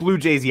current Blue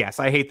Jays, yes,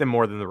 I hate them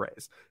more than the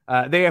Rays.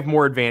 They have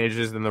more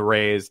advantages than the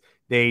Rays.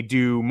 They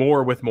do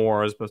more with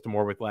more as opposed to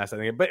more with less, I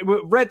think. But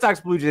Red Sox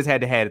Blue Jays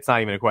head to head, it's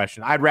not even a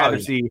question. I'd rather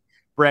see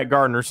Brett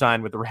Gardner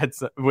sign with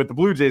the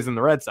Blue Jays than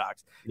the Red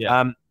Sox.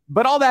 Yeah.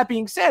 But all that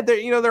being said,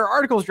 there are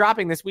articles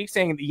dropping this week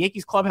saying the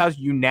Yankees clubhouse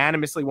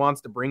unanimously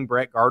wants to bring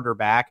Brett Gardner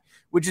back,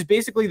 which is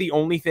basically the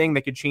only thing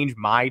that could change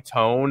my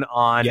tone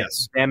on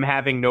them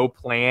having no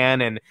plan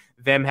and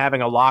them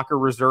having a locker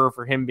reserve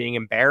for him being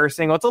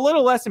embarrassing. Well, it's a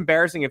little less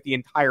embarrassing if the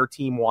entire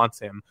team wants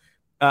him.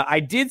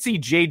 I did see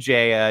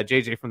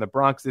JJ from the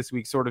Bronx this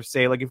week sort of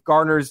say, like, if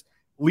Gardner's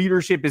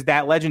leadership is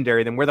that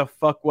legendary, then where the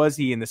fuck was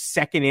he in the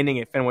second inning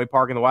at Fenway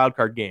Park in the wild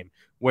card game?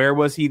 Where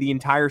was he the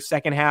entire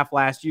second half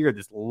last year,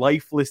 this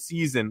lifeless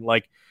season?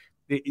 Like,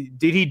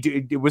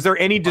 was there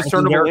any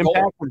discernible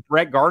impact with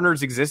Brett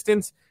Gardner's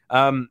existence?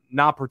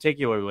 Not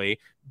particularly.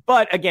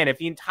 But again, if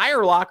the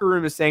entire locker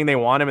room is saying they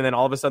want him and then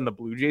all of a sudden the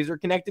Blue Jays are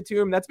connected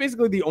to him, that's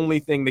basically the only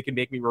thing that can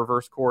make me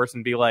reverse course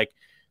and be like,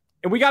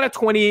 and we got a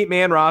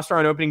 28-man roster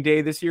on opening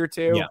day this year,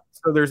 too. Yeah.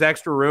 So there's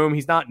extra room.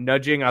 He's not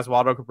nudging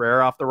Oswaldo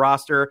Cabrera off the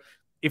roster.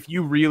 If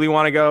you really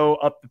want to go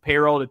up the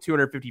payroll to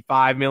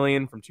 $255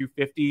 million from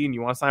 $250 and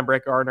you want to sign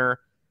Brett Gardner,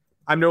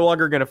 I'm no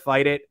longer going to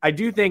fight it. I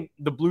do think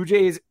the Blue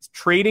Jays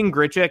trading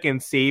Grichuk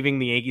and saving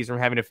the Yankees from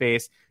having to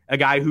face a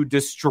guy who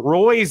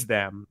destroys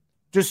them.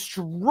 He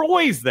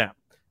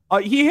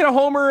hit a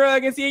homer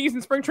against the Yankees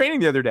in spring training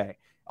the other day.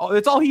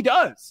 That's all he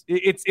does.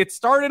 It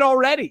started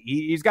already.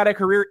 He's got a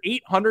career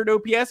 800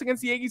 OPS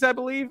against the Yankees, I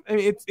believe. I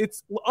mean,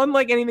 it's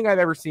unlike anything I've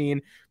ever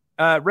seen.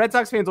 Red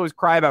Sox fans always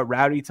cry about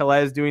Rowdy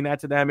Tellez doing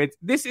that to them.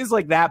 This is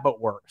like that, but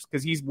worse,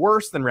 because he's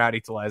worse than Rowdy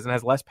Tellez and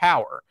has less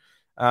power.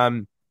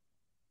 And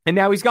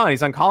now he's gone.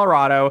 He's on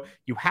Colorado.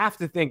 You have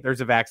to think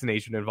there's a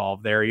vaccination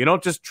involved there. You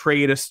don't just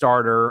trade a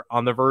starter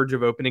on the verge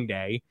of opening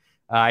day.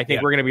 I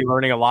think we're going to be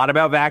learning a lot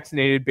about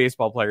vaccinated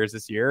baseball players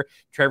this year.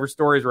 Trevor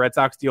Story's Red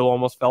Sox deal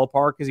almost fell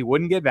apart because he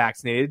wouldn't get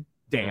vaccinated.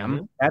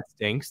 Damn, that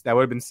stinks. That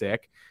would have been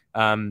sick.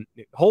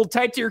 Hold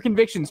tight to your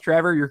convictions,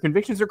 Trevor. Your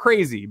convictions are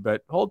crazy,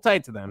 but hold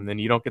tight to them. Then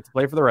you don't get to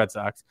play for the Red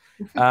Sox.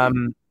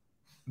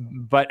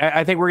 But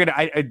I think we're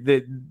going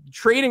to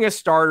trading a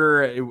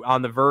starter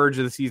on the verge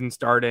of the season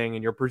starting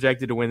and you're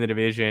projected to win the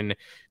division.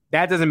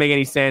 That doesn't make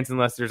any sense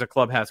unless there's a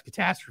clubhouse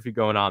catastrophe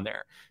going on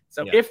there.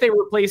 So if they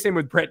replace him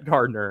with Brett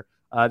Gardner,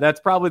 that's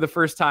probably the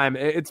first time.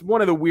 It's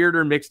one of the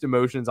weirder mixed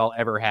emotions I'll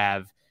ever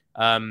have.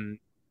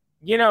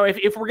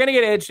 If we're going to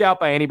get edged out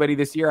by anybody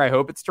this year, I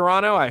hope it's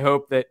Toronto. I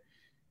hope that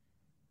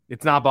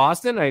it's not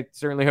Boston. I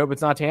certainly hope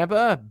it's not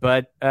Tampa.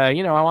 But, I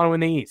want to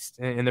win the East.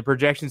 And the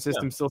projection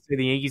system still say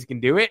the Yankees can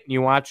do it. And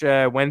you watch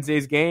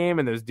Wednesday's game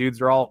and those dudes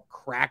are all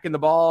cracking the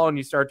ball and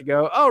you start to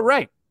go, oh,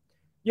 right.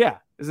 Yeah, it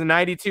was a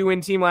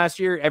 92-win team last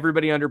year.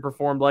 Everybody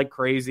underperformed like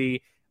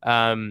crazy. They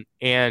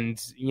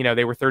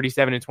were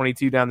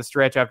 37-22 down the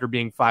stretch after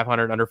being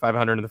under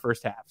 500 in the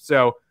first half.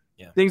 So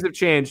things have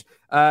changed.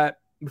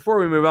 Before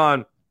we move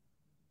on,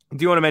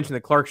 do you want to mention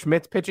that Clark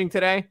Schmidt's pitching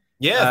today?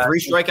 Yeah, 3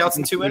 strikeouts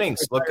in 2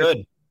 innings. Look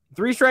good.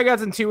 3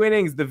 strikeouts in 2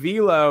 innings. The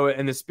velo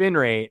and the spin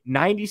rate,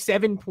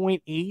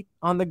 97.8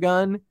 on the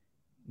gun,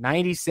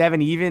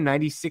 97 even,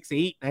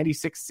 96.8,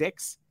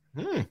 96.6.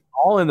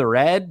 All in the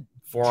red.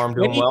 Forearm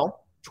doing well.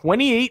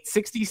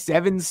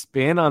 28.67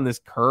 spin on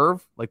this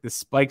curve, like the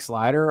spike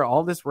slider,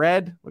 all this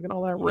red. Look at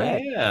all that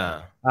red.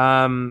 Yeah.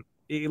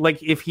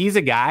 Like if he's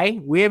a guy,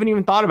 we haven't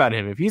even thought about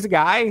him. If he's a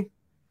guy,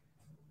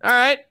 all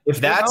right.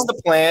 If that's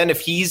the plan, if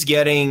he's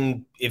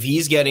getting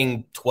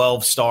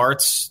 12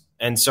 starts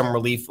and some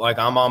relief, like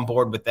I'm on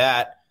board with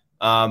that.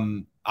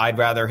 I'd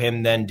rather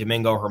him than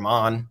Domingo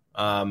Germán.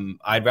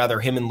 I'd rather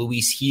him and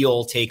Luis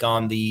Gil take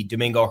on the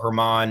Domingo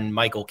Germán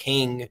Michael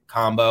King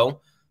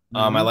combo.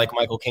 I like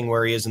Michael King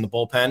where he is in the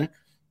bullpen.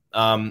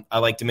 I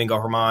like Domingo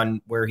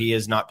Germán where he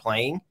is not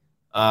playing.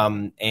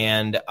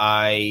 And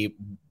I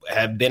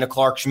have been a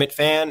Clark Schmidt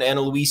fan and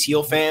a Luis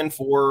Gil fan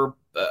for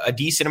a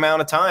decent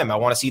amount of time. I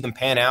want to see them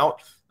pan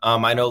out.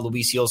 I know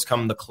Luis Gil's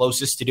come the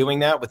closest to doing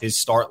that with his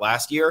start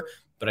last year,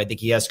 but I think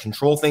he has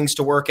control things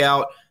to work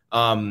out.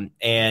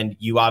 And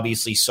you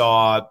obviously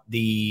saw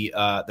the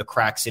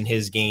cracks in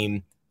his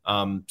game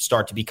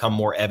start to become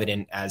more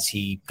evident as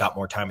he got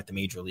more time at the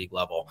major league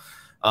level.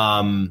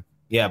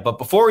 But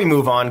before we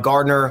move on,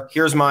 Gardner,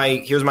 here's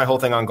my whole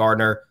thing on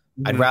Gardner.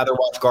 Mm-hmm. I'd rather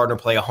watch Gardner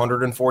play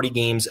 140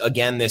 games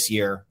again this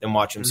year than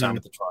watch him sign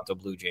with the Toronto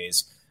Blue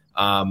Jays.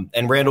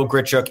 And Randall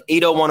Grichuk,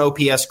 801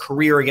 OPS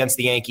career against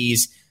the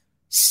Yankees,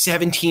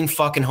 17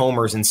 fucking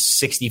homers in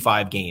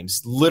 65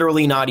 games.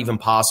 Literally not even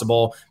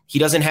possible. He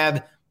doesn't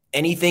have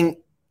anything.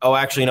 Oh,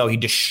 actually, no, he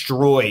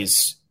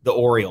destroys the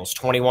Orioles,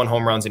 21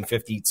 home runs in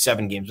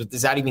 57 games. But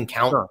does that even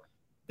count? Sure.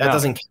 That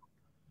doesn't count.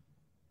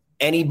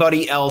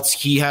 Anybody else,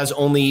 he has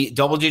only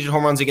double-digit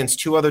home runs against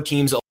two other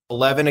teams,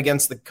 11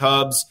 against the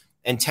Cubs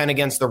and 10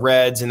 against the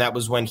Reds, and that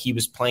was when he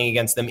was playing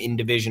against them in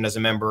division as a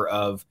member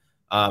of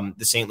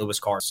the St. Louis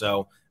Cardinals.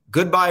 So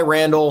goodbye,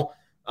 Randall.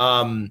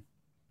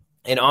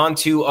 And on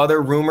to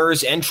other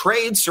rumors and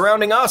trades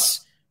surrounding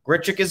us.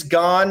 Grichuk is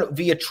gone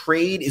via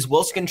trade. Is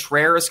Wilson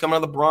Contreras coming to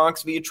the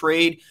Bronx via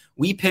trade?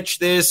 We pitched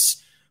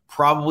this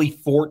probably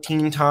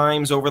 14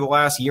 times over the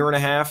last year and a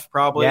half,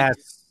 probably.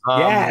 Yes.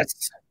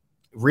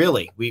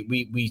 Really,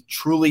 we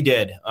truly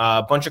did.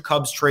 A bunch of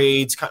Cubs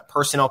trades,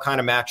 personnel kind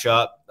of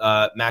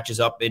matches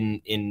up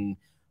in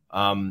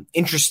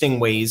interesting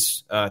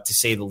ways, to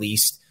say the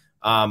least.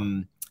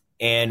 And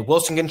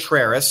Wilson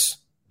Contreras,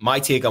 my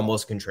take on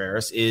Wilson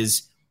Contreras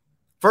is,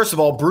 first of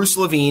all, Bruce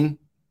Levine,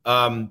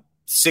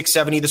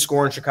 670 the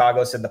score in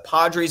Chicago, said the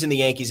Padres and the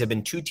Yankees have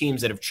been two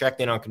teams that have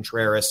checked in on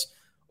Contreras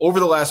over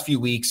the last few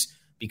weeks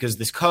because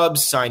the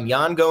Cubs signed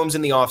Yan Gomes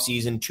in the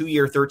offseason,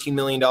 2-year, $13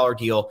 million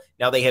deal.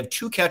 Now they have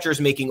two catchers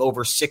making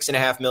over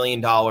 $6.5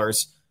 million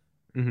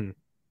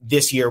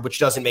this year, which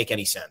doesn't make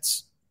any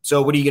sense.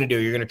 So what are you going to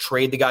do? You're going to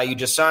trade the guy you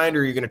just signed,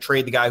 or you're going to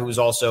trade the guy who was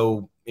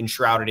also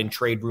enshrouded in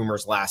trade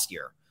rumors last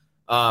year?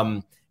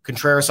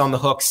 Contreras on the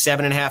hook,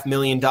 $7.5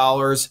 million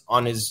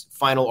on his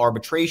final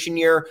arbitration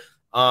year.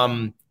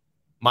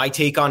 My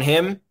take on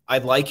him,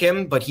 I'd like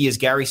him, but he is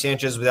Gary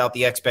Sanchez without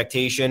the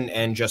expectation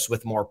and just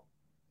with more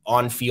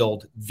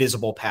on-field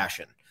visible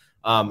passion.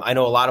 I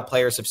know a lot of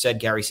players have said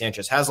Gary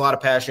Sanchez has a lot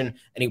of passion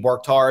and he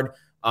worked hard.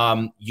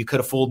 You could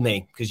have fooled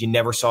me because you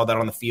never saw that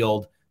on the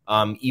field.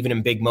 Even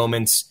in big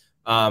moments,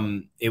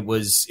 it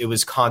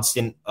was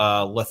constant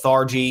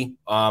lethargy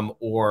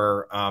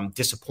or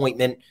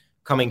disappointment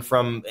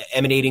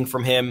emanating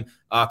from him.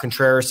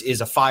 Contreras is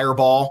a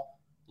fireball,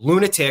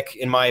 lunatic,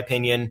 in my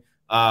opinion.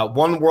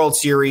 Won World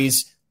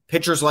Series.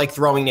 Pitchers like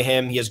throwing to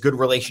him. He has good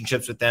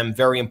relationships with them.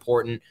 Very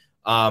important.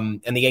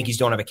 And the Yankees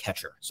don't have a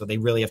catcher, so they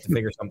really have to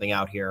figure something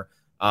out here.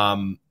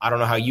 I don't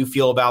know how you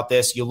feel about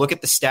this. You look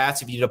at the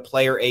stats. If you did a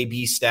player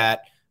A/B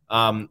stat,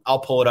 I'll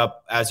pull it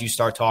up as you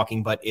start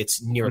talking, but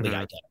it's nearly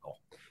identical.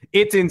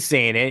 It's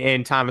insane,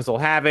 and Thomas will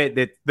have it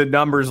that the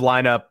numbers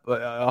line up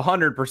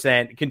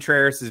 100%.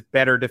 Contreras is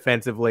better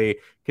defensively.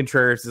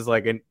 Contreras is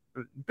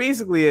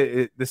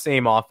basically the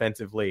same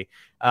offensively.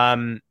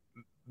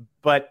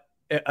 But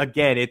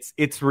again,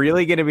 it's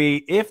really going to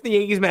be, if the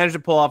Yankees manage to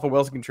pull off a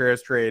Wilson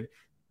Contreras trade,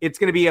 it's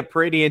going to be a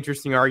pretty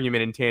interesting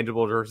argument,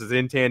 intangibles versus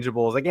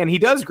intangibles. Again, he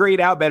does grade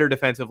out better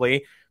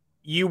defensively.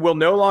 You will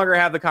no longer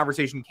have the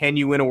conversation, can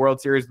you win a World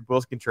Series with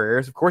Wilson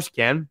Contreras? Of course you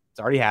can. It's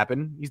already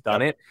happened. He's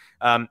done it.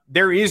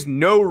 There is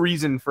no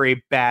reason for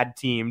a bad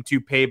team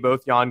to pay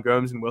both Yan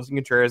Gomes and Wilson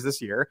Contreras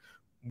this year.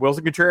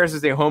 Wilson Contreras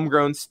is a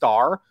homegrown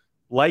star,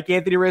 like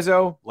Anthony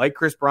Rizzo, like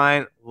Chris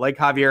Bryant, like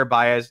Javier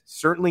Baez,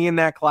 certainly in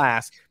that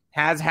class,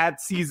 has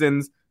had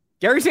seasons.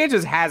 Gary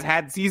Sanchez has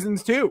had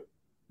seasons too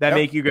that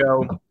make you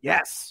go,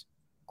 yes,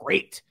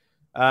 great.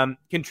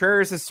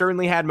 Contreras has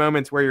certainly had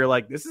moments where you're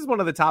like, this is one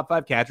of the top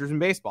 5 catchers in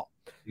baseball,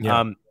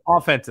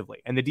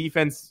 offensively, and the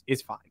defense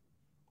is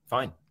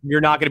fine.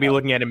 You're not going to be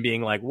looking at him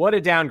being like, what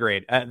a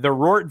downgrade. The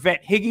Rort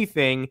Vet Higgy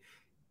thing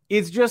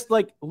is just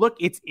like, look,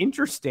 it's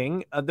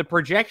interesting. The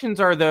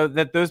projections are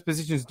that those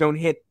positions don't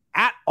hit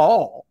at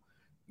all.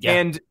 Yeah.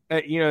 And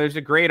there's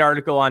a great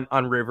article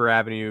on River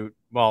Avenue.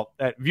 Well,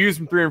 views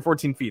from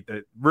 314 feet,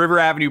 the River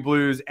Avenue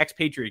Blues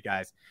expatriate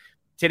guys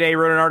today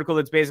wrote an article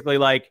that's basically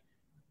like,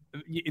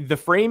 the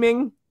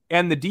framing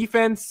and the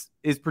defense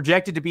is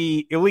projected to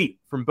be elite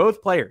from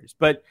both players,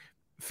 but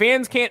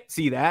fans can't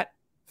see that.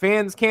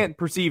 Fans can't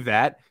perceive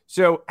that.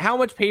 So how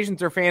much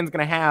patience are fans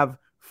going to have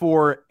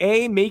for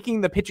A,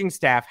 making the pitching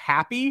staff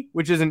happy,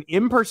 which is an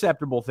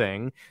imperceptible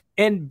thing,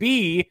 and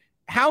B,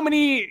 how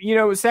many,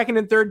 second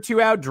and third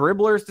 2-out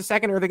dribblers to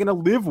second are they going to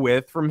live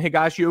with from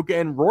Higashioka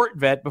and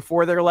Rortvet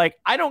before they're like,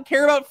 I don't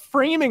care about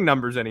framing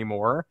numbers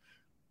anymore,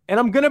 and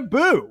I'm going to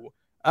boo.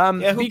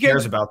 Who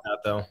cares about that,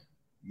 though?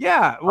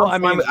 Yeah, well,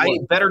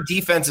 better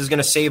defense is going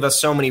to save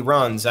us so many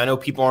runs. I know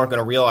people aren't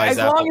going to realize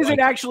that. As long as it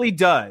actually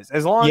does.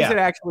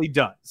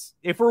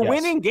 If we're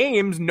winning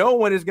games, no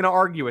one is going to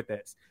argue with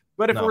this.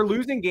 But if we're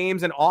losing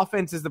games and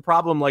offense is the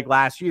problem like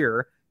last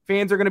year,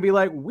 fans are going to be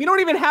like, we don't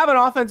even have an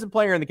offensive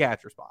player in the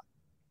catcher spot.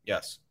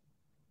 Yes.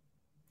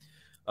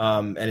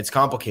 And it's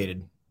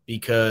complicated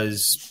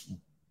because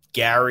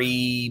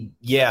Gary,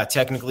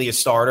 technically a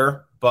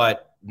starter,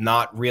 but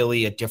not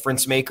really a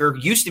difference maker.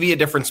 Used to be a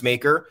difference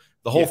maker.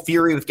 The whole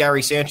theory with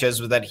Gary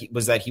Sanchez was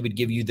that he would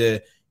give you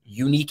the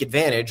unique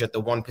advantage at the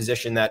one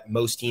position that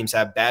most teams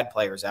have bad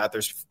players at.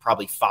 There's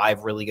probably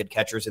 5 really good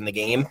catchers in the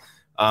game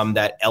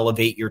that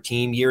elevate your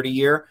team year to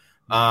year.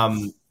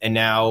 And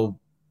now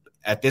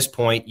at this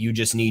point, you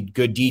just need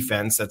good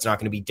defense that's not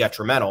going to be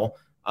detrimental.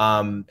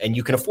 And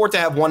you can afford to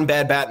have one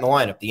bad bat in the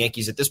lineup. The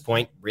Yankees at this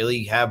point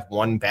really have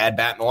one bad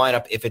bat in the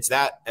lineup, if it's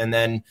that. And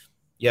then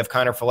you have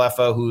Kiner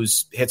Falefa,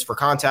 who's hits for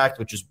contact,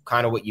 which is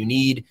kind of what you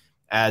need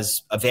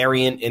as a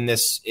variant in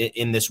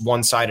this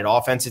one-sided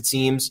offense, it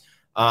seems.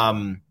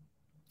 But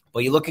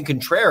you look at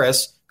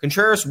Contreras.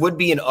 Contreras would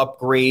be an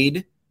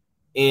upgrade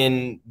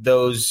in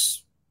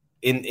those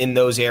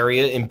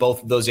areas, in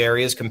both of those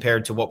areas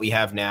compared to what we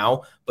have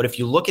now. But if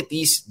you look at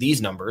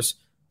these numbers,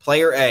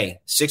 player A,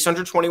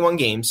 621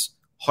 games,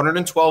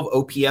 112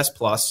 OPS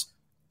plus,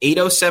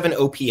 807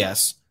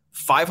 OPS,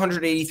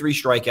 583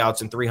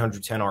 strikeouts, and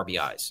 310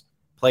 RBIs.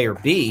 Player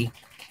B,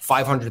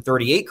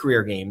 538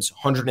 career games,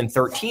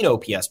 113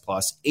 OPS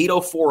plus,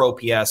 804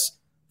 OPS,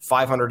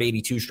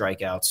 582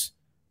 strikeouts,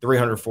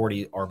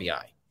 340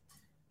 RBI.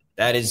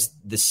 That is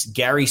this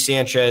Gary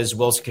Sanchez,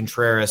 Wilson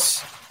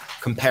Contreras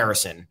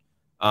comparison.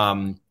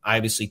 I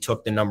obviously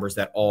took the numbers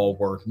that all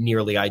were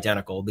nearly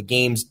identical. The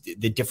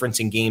difference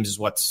in games is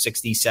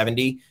 60,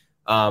 70.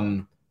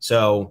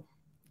 So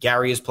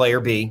Gary is player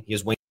B. He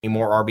has way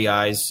more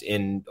RBIs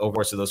in over the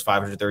course of those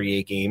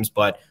 538 games,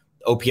 but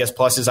OPS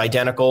plus is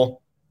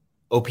identical.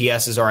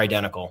 OPSs are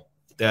identical.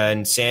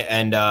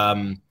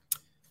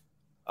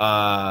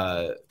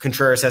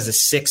 Contreras has a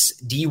 6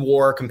 D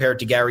WAR compared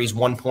to Gary's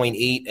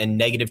 1.8 and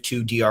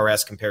 -2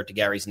 DRS compared to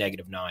Gary's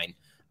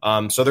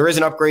 -9. So there is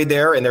an upgrade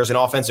there, and there's an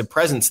offensive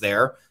presence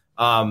there.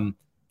 And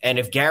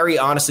if Gary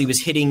honestly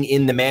was hitting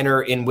in the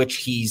manner in which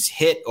he's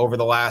hit over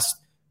the last,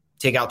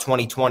 take out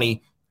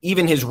 2020,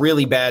 even his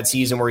really bad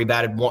season where he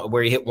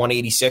hit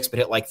 186 but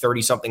hit like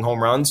 30-something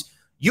home runs,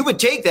 you would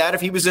take that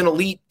if he was an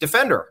elite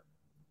defender.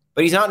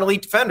 But he's not an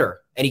elite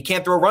defender, and he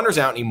can't throw runners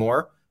out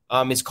anymore.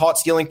 His caught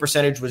stealing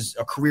percentage was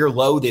a career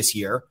low this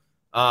year.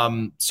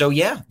 If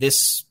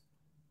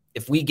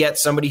we get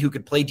somebody who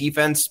could play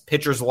defense,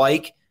 pitchers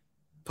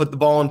put the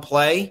ball in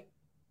play,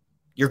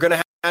 you're going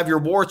to have your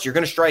warts. You're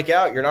going to strike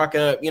out. You're not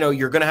going to,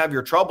 you're going to have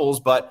your troubles.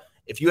 But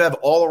if you have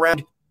all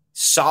around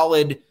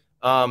solid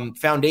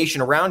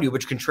foundation around you,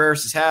 which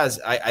Contreras has,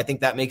 I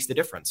think that makes the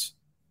difference.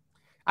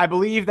 I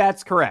believe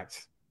that's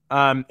correct.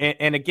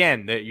 And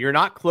again, you're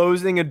not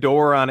closing a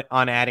door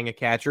on adding a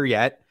catcher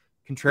yet.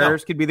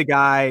 Contreras could be the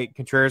guy.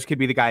 Contreras could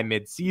be the guy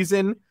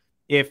mid-season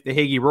if the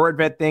Higgy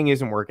Rortvedt thing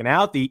isn't working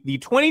out. The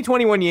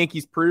 2021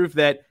 Yankees prove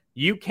that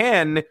you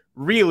can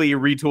really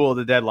retool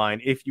the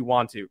deadline if you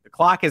want to. The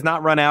clock has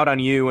not run out on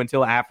you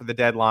until after the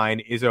deadline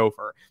is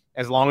over,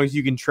 as long as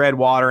you can tread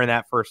water in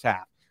that first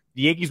half.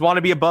 The Yankees want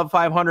to be above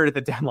 500 at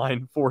the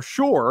deadline for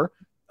sure,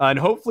 and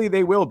hopefully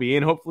they will be,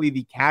 and hopefully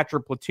the catcher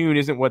platoon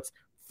isn't what's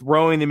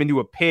throwing them into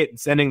a pit and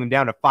sending them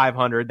down to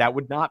 500. That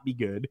would not be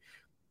good.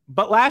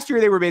 But last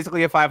year they were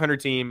basically a 500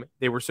 team.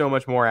 They were so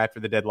much more after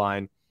the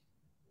deadline.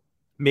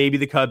 Maybe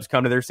the Cubs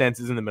come to their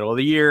senses in the middle of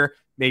the year.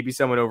 Maybe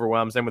someone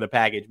overwhelms them with a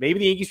package. Maybe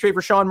the Yankees trade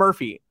for Sean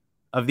Murphy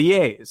of the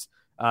A's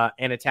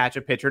and attach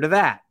a pitcher to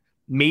that.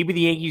 Maybe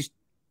the Yankees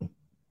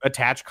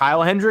attach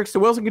Kyle Hendricks to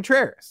Wilson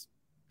Contreras.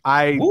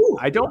 I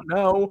don't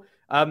know.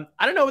 I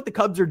don't know what the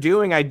Cubs are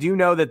doing. I do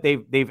know that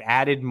they've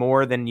added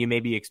more than you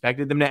maybe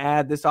expected them to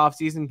add this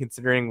offseason,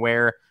 considering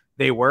where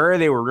they were.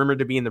 They were rumored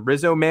to be in the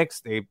Rizzo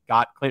mix. They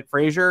got Clint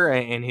Frazier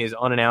and his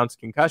unannounced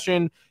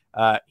concussion.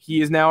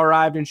 He has now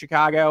arrived in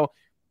Chicago.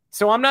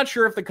 So I'm not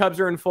sure if the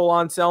Cubs are in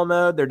full-on sell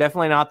mode. They're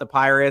definitely not the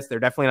Pirates. They're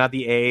definitely not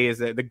the A's.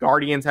 The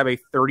Guardians have a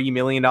 $30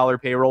 million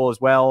payroll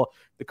as well.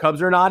 The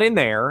Cubs are not in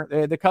there.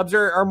 The Cubs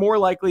are more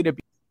likely to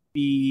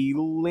be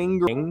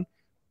lingering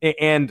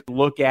and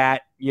look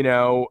at,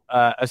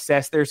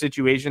 assess their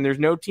situation. There's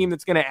no team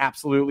that's going to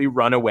absolutely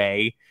run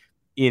away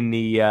in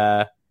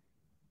the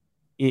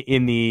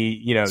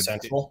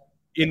Central.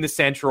 In the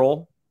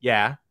Central.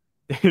 Yeah.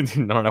 I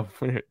don't know.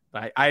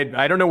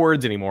 I don't know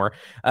words anymore.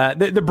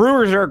 The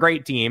Brewers are a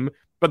great team,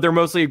 but they're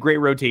mostly a great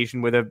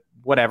rotation with a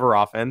whatever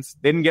offense.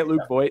 They didn't get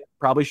Luke Voit,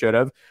 probably should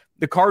have.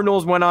 The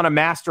Cardinals went on a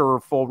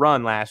masterful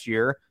run last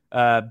year,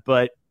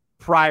 but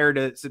prior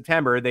to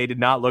September, they did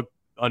not look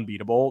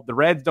unbeatable. The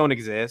Reds don't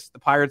exist. The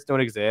Pirates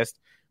don't exist.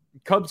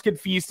 Cubs could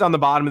feast on the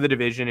bottom of the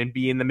division and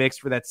be in the mix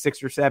for that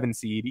 6 or 7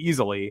 seed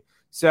easily.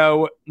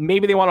 So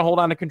maybe they want to hold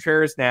on to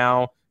Contreras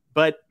now,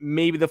 but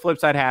maybe the flip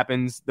side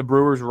happens. The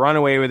Brewers run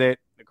away with it.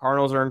 The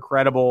Cardinals are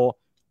incredible.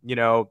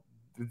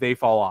 They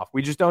fall off.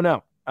 We just don't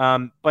know.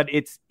 But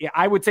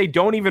I would say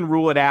don't even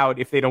rule it out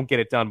if they don't get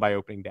it done by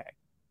opening day.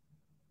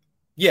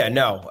 Yeah,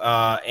 no.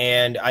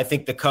 And I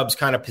think the Cubs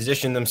kind of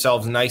position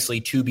themselves nicely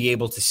to be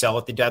able to sell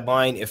at the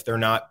deadline if they're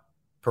not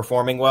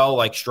performing well.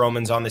 Like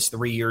Stroman's on this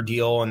 3-year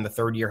deal and the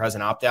 3rd year has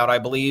an opt-out, I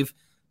believe.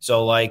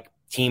 So like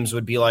teams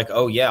would be like,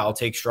 oh yeah, I'll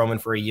take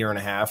Stroman for a year and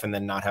a half and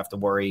then not have to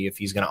worry if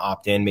he's going to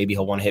opt in. Maybe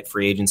he'll want to hit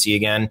free agency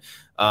again.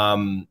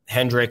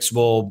 Hendricks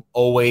will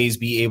always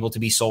be able to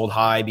be sold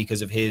high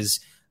because of his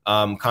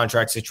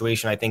contract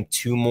situation. I think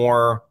 2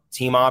 more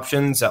team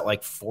options at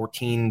like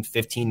 14,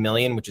 15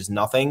 million, which is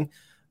nothing.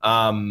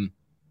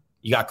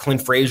 You got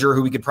Clint Frazier,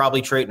 who we could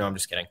probably trade. No, I'm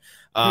just kidding.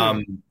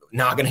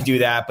 Not going to do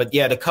that. But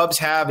yeah, the Cubs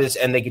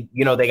and they could,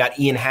 they got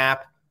Ian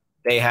Happ.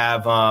 They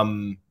have,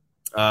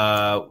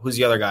 who's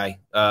the other guy?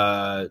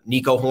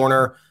 Nico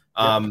Horner.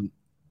 A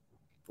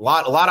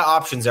lot of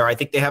options there. I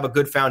think they have a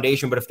good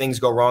foundation, but if things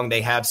go wrong,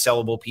 they have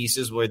sellable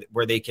pieces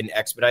where they can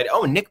expedite.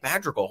 Oh, and Nick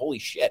Madrigal. Holy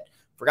shit.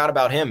 Forgot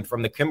about him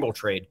from the Kimbrel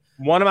trade.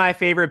 One of my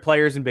favorite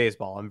players in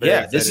baseball.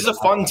 This is a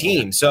fun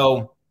team.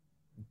 So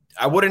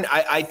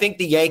I think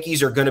the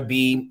Yankees are going to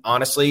be,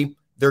 honestly,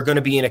 they're going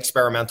to be in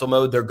experimental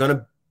mode. They're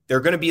going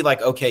to be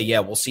like, okay, yeah,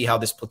 we'll see how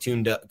this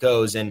platoon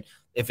goes. And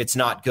if it's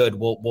not good,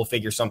 we'll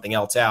figure something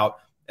else out.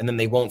 And then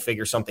they won't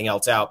figure something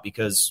else out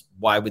because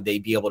why would they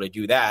be able to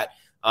do that?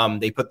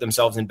 They put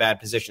themselves in bad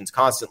positions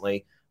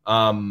constantly.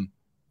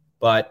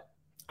 But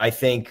I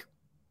think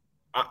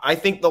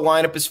the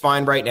lineup is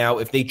fine right now.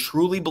 If they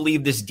truly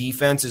believe this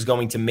defense is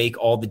going to make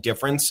all the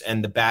difference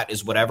and the bat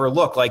is whatever,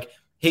 look, like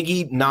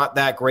Higgy, not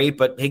that great,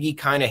 but Higgy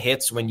kind of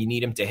hits when you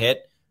need him to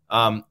hit.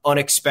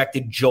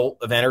 Unexpected jolt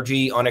of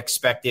energy,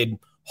 unexpected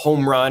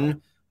home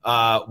run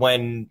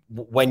when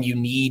you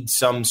need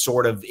some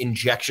sort of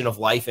injection of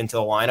life into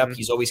the lineup. Mm-hmm.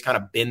 He's always kind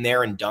of been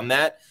there and done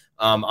that.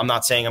 I'm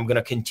not saying I'm going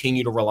to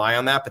continue to rely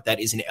on that, but that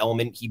is an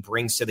element he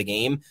brings to the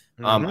game.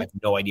 I have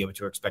no idea what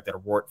to expect out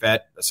of Rortvedt,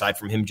 aside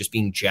from him just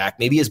being jacked.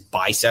 Maybe his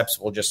biceps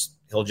he'll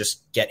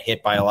just get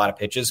hit by a lot of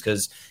pitches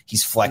because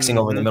he's flexing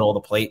over in the middle of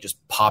the plate,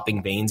 just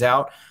popping veins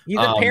out. He's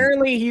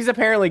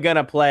apparently going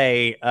to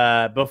play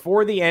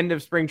before the end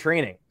of spring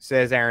training,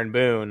 says Aaron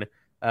Boone,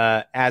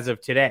 as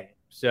of today.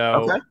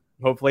 So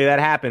hopefully that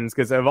happens,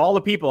 because of all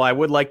the people, I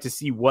would like to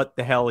see what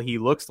the hell he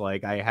looks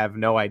like. I have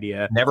no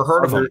idea. Never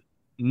heard of him.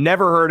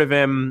 Never heard of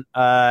him.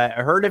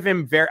 Heard of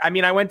him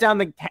I went down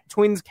the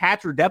Twins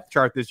catcher depth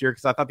chart this year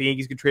because I thought the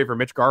Yankees could trade for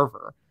Mitch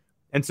Garver.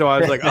 And so I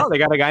was like, oh, they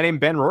got a guy named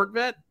Ben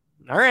Rortvedt?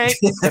 All right.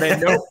 But at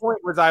no point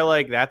was I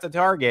like, that's a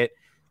target.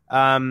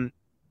 I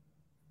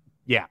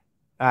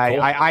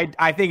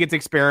think it's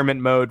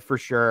experiment mode for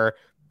sure.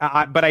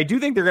 But I do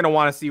think they're going to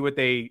want to see what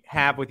they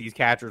have with these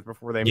catchers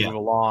before they move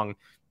along.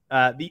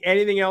 The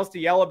anything else to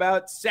yell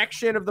about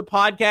section of the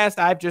podcast,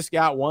 I've just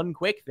got one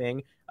quick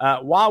thing.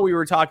 While we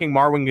were talking,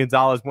 Marwin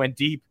Gonzalez went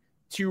deep,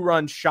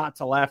 2-run shot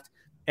to left,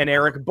 and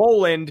Eric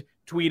Boland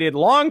tweeted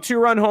long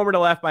 2-run homer to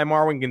left by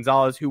Marwin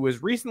Gonzalez, who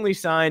was recently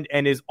signed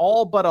and is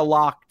all but a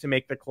lock to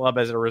make the club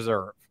as a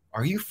reserve.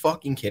 Are you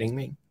fucking kidding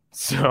me?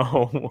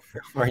 So,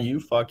 are you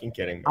fucking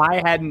kidding me?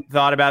 I hadn't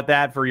thought about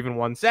that for even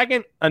 1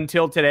 second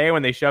until today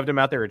when they shoved him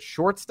out there at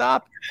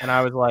shortstop, and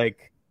I was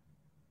like,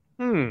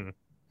 I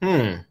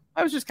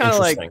was just kind of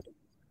like,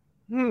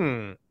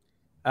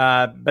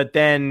 but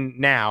then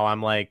now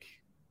I'm like,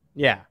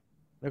 yeah,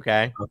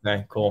 okay,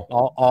 cool.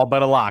 All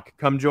but a lock.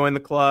 Come join the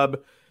club.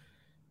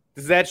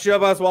 Does that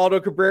shove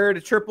Oswaldo Cabrera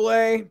to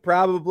AAA?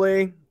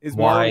 Probably. Is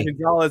Marwin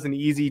Gonzalez an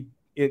easy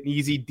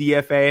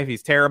DFA if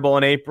he's terrible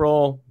in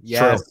April?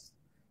 Yes. True.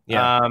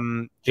 Yeah.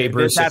 Jay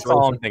Bruce. That's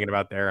all I'm thinking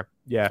about there.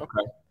 Yeah.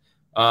 Okay.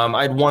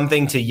 I had one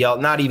thing to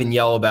not even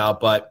yell about,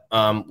 but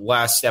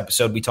last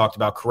episode we talked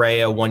about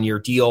Correa, 1-year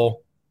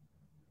deal.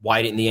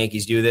 Why didn't the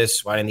Yankees do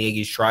this? Why didn't the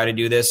Yankees try to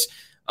do this?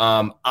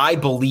 I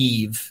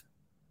believe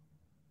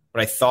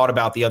what I thought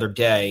about the other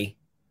day,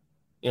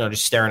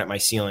 just staring at my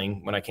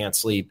ceiling when I can't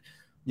sleep.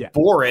 Yeah.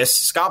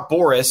 Scott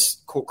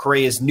Boras,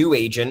 Correa's new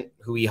agent,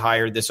 who he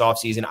hired this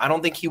offseason, I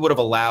don't think he would have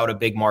allowed a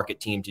big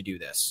market team to do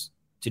this,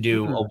 to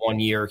do a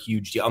 1-year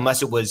huge deal,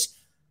 unless it was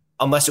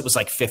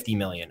like $50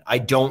 million.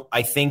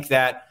 I think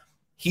that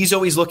he's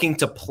always looking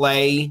to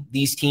play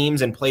these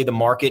teams and play the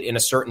market in a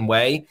certain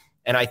way.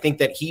 And I think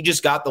that he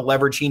just got the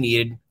leverage he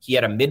needed. He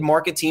had a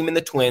mid-market team in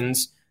the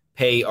Twins,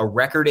 pay a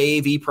record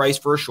AAV price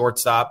for a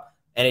shortstop,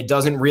 and it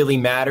doesn't really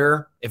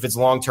matter if it's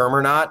long-term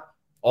or not.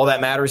 All that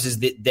matters is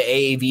the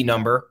AAV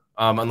number.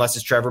 Unless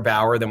it's Trevor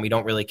Bauer, then we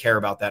don't really care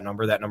about that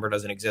number. That number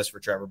doesn't exist for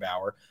Trevor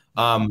Bauer.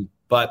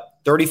 But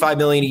 $35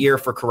 million a year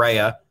for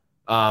Correa.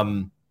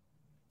 And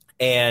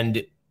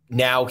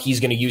now he's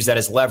going to use that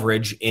as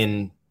leverage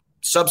in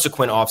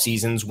subsequent off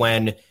seasons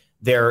when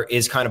there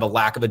is kind of a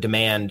lack of a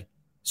demand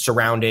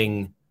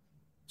surrounding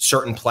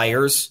certain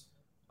players,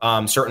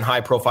 certain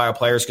high profile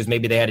players, because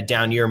maybe they had a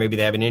down year, maybe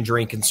they have an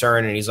injury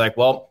concern. And he's like,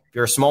 well, if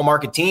you're a small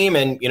market team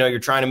and you're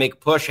trying to make a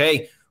push,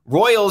 hey,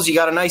 Royals, you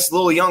got a nice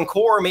little young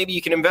core. Maybe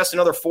you can invest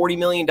another $40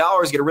 million,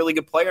 get a really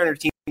good player on your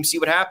team, see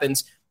what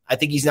happens. I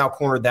think he's now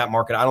cornered that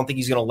market. I don't think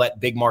he's going to let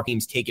big market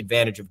teams take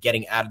advantage of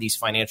getting out of these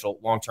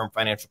long-term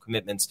financial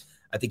commitments.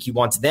 I think he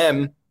wants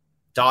them,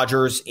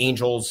 Dodgers,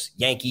 Angels,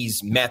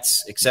 Yankees,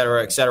 Mets, et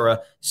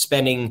cetera,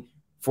 spending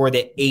for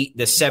the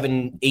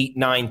 7, 8,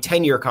 9,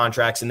 10-year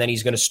contracts, and then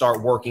he's going to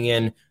start working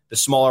in the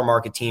smaller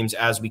market teams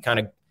as we kind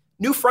of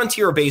new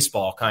frontier of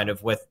baseball, kind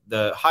of with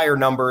the higher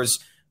numbers,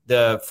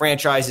 the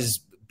franchise is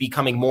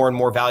becoming more and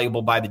more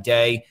valuable by the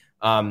day.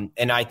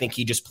 And I think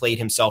he just played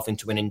himself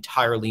into an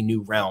entirely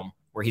new realm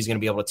where he's going to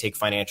be able to take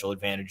financial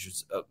advantage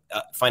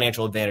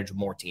of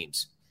more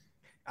teams.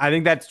 I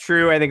think that's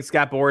true. I think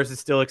Scott Boras is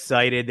still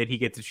excited that he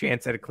gets a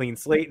chance at a clean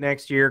slate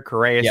next year.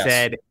 Correa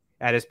said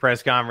at his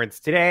press conference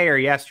today or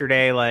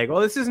yesterday, like, well,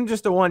 this isn't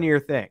just a 1-year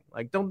thing.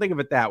 Like, don't think of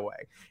it that way.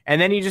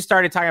 And then he just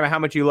started talking about how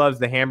much he loves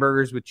the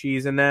hamburgers with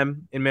cheese in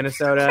them in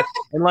Minnesota.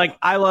 And like,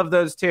 I love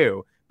those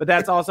too. But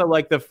that's also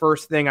like the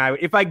first thing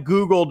if I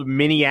Googled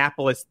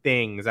Minneapolis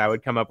things, I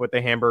would come up with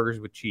the hamburgers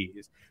with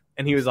cheese.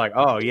 And he was like,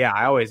 oh, yeah,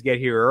 I always get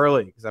here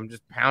early because I'm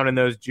just pounding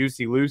those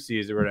Juicy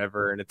Lucy's or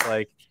whatever. And it's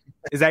like,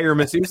 is that your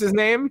masseuse's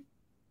name?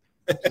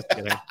 Just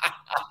kidding.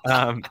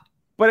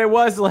 But it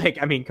was like,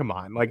 I mean, come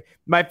on. Like,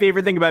 my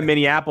favorite thing about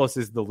Minneapolis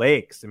is the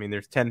lakes. I mean,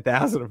 there's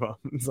 10,000 of them.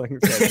 It's like, you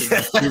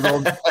just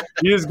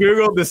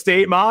Googled the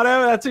state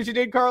motto. That's what you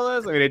did,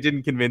 Carlos? I mean, it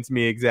didn't convince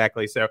me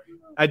exactly. So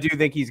I do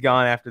think he's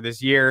gone after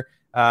this year.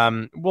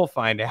 We'll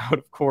find out,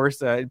 of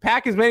course.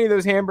 Pack as many of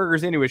those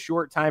hamburgers into a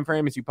short time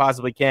frame as you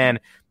possibly can,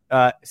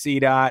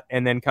 CDOT,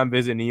 and then come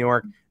visit New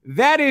York.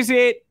 That is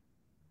it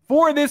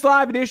for this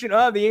live edition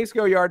of the Yanks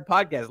Go Yard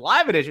podcast.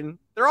 Live edition.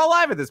 They're all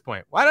live at this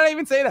point. Why did I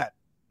even say that?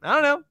 I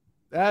don't know.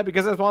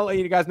 Because I just want to let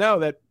you guys know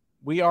that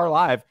we are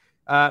live.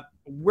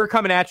 We're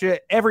coming at you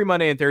every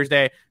Monday and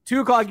Thursday,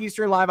 2:00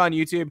 Eastern, live on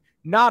YouTube,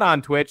 not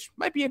on Twitch.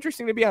 Might be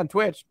interesting to be on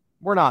Twitch.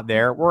 We're not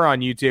there. We're on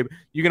YouTube.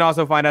 You can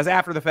also find us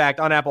after the fact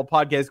on Apple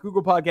Podcasts,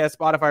 Google Podcasts,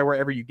 Spotify,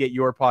 wherever you get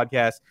your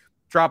podcasts.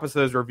 Drop us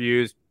those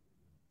reviews.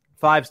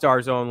 5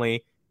 stars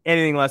only.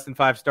 Anything less than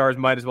 5 stars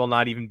might as well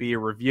not even be a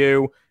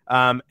review.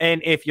 And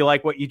if you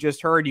like what you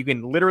just heard, you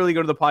can literally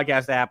go to the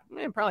podcast app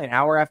probably an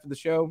hour after the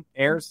show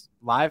airs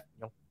live.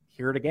 You'll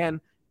hear it again.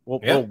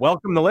 We'll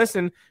welcome the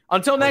listen.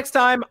 Until next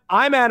time,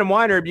 I'm Adam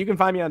Weinrib. You can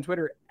find me on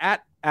Twitter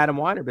at Adam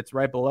Weinrib. It's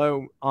right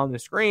below on the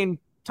screen.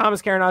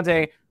 Thomas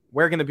Carinante,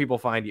 where can the people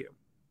find you?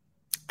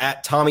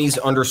 At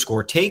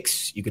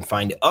Tommy's_takes. You can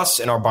find us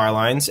and our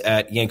bylines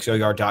at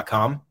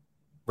yanksgoyard.com.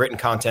 Written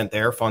content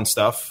there, fun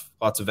stuff.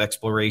 Lots of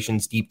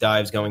explorations, deep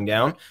dives going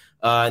down.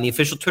 And the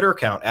official Twitter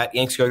account at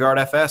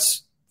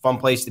yanksgoyardfs. Fun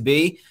place to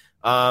be.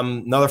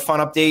 Another fun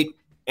update,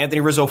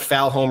 Anthony Rizzo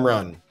foul home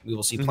run. We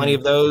will see plenty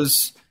of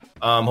those.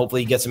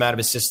 Hopefully he gets them out of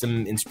his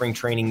system in spring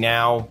training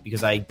now,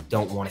 because I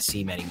don't want to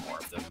see many more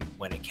of them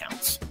when it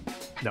counts.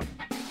 No.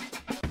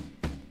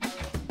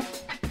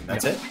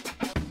 That's it.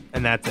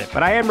 And that's it.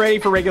 But I am ready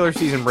for regular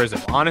season Rizzo.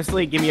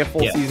 Honestly, give me a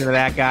full season of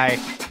that guy.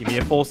 Give me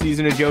a full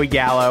season of Joey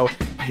Gallo.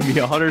 Give me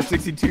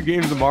 162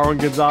 games of Marwin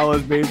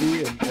Gonzalez,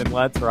 baby, and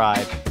let's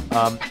ride.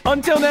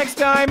 Until next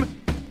time,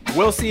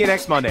 we'll see you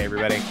next Monday,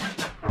 everybody.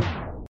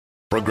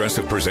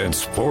 Progressive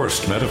presents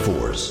Forced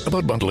Metaphors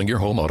about bundling your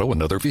home, auto,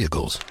 and other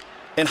vehicles.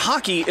 In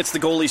hockey, it's the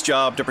goalie's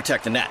job to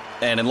protect the net.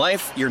 And in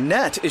life, your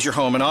net is your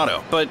home and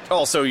auto, but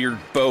also your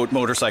boat,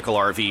 motorcycle,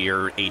 RV,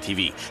 or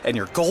ATV. And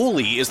your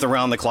goalie is the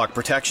round-the-clock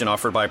protection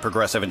offered by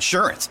Progressive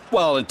Insurance.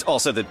 Well, and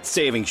also the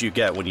savings you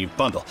get when you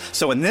bundle.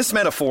 So in this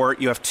metaphor,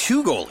 you have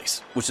 2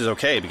 goalies, which is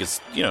okay because,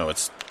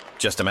 it's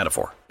just a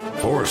metaphor.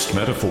 Forced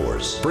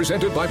Metaphors.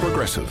 Presented by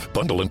Progressive.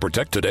 Bundle and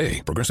protect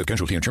today. Progressive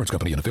Casualty Insurance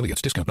Company and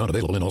affiliates. Discount not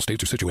available in all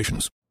states or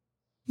situations.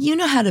 You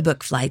know how to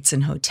book flights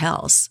and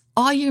hotels.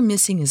 All you're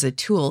missing is a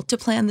tool to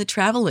plan the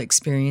travel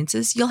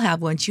experiences you'll have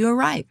once you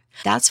arrive.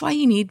 That's why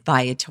you need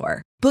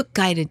Viator. Book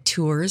guided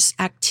tours,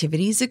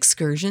 activities,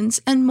 excursions,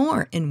 and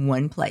more in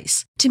one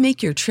place to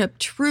make your trip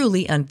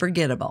truly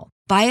unforgettable.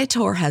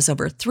 Viator has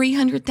over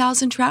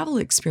 300,000 travel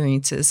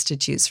experiences to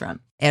choose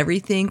from.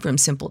 Everything from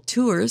simple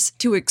tours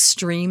to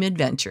extreme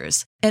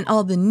adventures and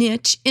all the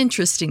niche,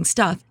 interesting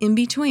stuff in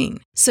between.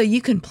 So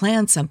you can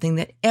plan something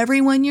that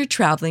everyone you're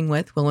traveling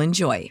with will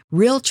enjoy.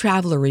 Real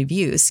traveler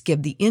reviews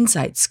give the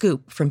inside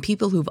scoop from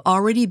people who've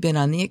already been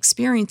on the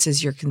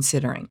experiences you're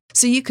considering.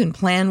 So you can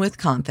plan with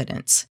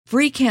confidence.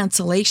 Free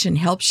cancellation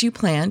helps you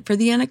plan for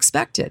the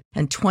unexpected.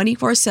 And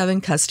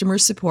 24/7 customer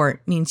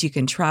support means you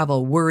can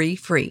travel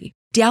worry-free.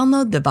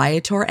 Download the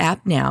Viator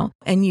app now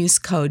and use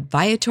code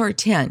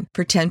Viator10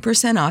 for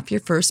 10% off your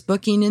first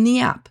booking in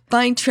the app.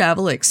 Find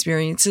travel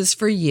experiences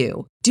for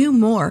you. Do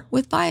more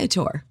with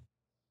Viator.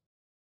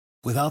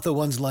 Without the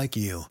ones like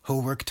you,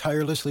 who work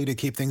tirelessly to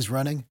keep things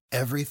running,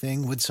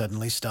 everything would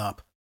suddenly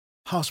stop.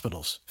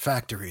 Hospitals,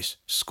 factories,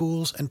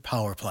 schools, and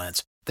power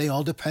plants, they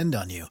all depend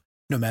on you.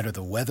 No matter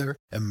the weather,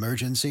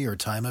 emergency, or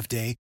time of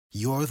day,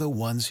 you're the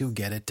ones who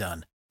get it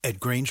done. At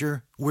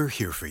Grainger, we're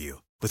here for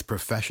you with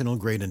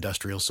professional-grade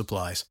industrial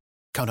supplies.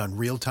 Count on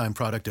real-time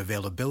product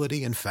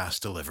availability and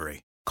fast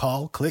delivery.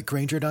 Call, click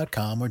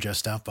Grainger.com, or just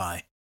stop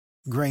by.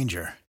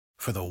 Grainger,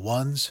 for the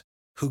ones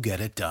who get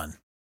it done.